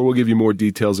 3 or 4. We'll give you more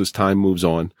details as time moves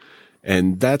on.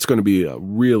 And that's going to be a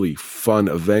really fun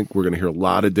event. We're going to hear a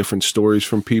lot of different stories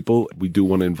from people. We do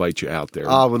want to invite you out there.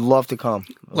 I would love to come.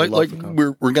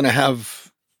 We're going to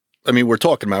have, I mean, we're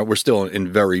talking about it. We're still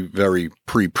in very, very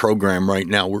pre-program right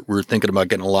now. We're thinking about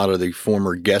getting a lot of the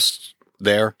former guests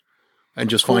there and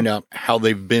just find out how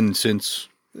they've been since.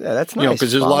 Yeah, that's nice. You know,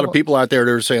 because there's a lot of people out there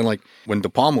that are saying, like, when De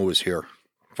Palma was here,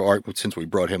 since we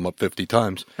brought him up 50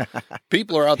 times,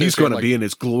 people are out there. He's going to be in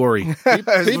his glory.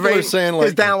 People are saying, like,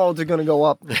 his downloads are going to go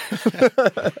up.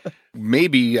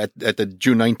 Maybe at the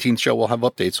June 19th show, we'll have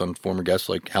updates on former guests,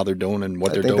 like how they're doing and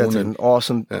what they're doing. That's an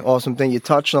awesome thing. You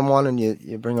touch someone and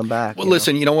you bring them back. Well,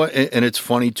 listen, you know what? And it's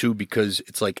funny too, because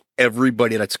it's like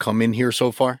everybody that's come in here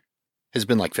so far has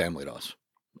been like family to us.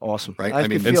 Awesome, right? I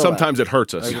mean, and sometimes it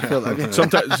hurts us.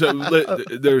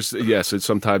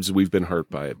 Sometimes we've been hurt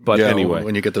by it. But anyway,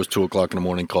 when you get those 2:00 in the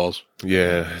morning calls,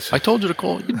 I told you to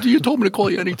call. You told me to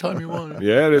call you anytime you want.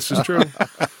 Yeah, this is true.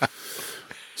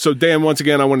 So, Dan, once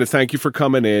again, I want to thank you for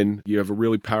coming in. You have a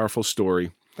really powerful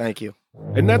story. Thank you.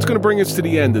 And that's going to bring us to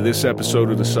the end of this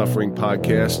episode of the Suffering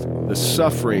Podcast, The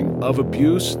Suffering of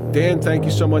Abuse. Dan, thank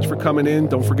you so much for coming in.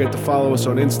 Don't forget to follow us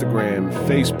on Instagram,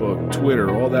 Facebook, Twitter,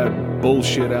 all that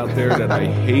bullshit out there that I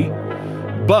hate.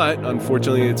 But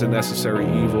unfortunately, it's a necessary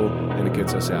evil, and it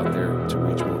gets us out there to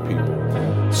reach more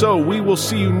people. So we will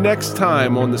see you next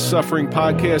time on the Suffering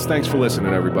Podcast. Thanks for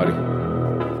listening, everybody.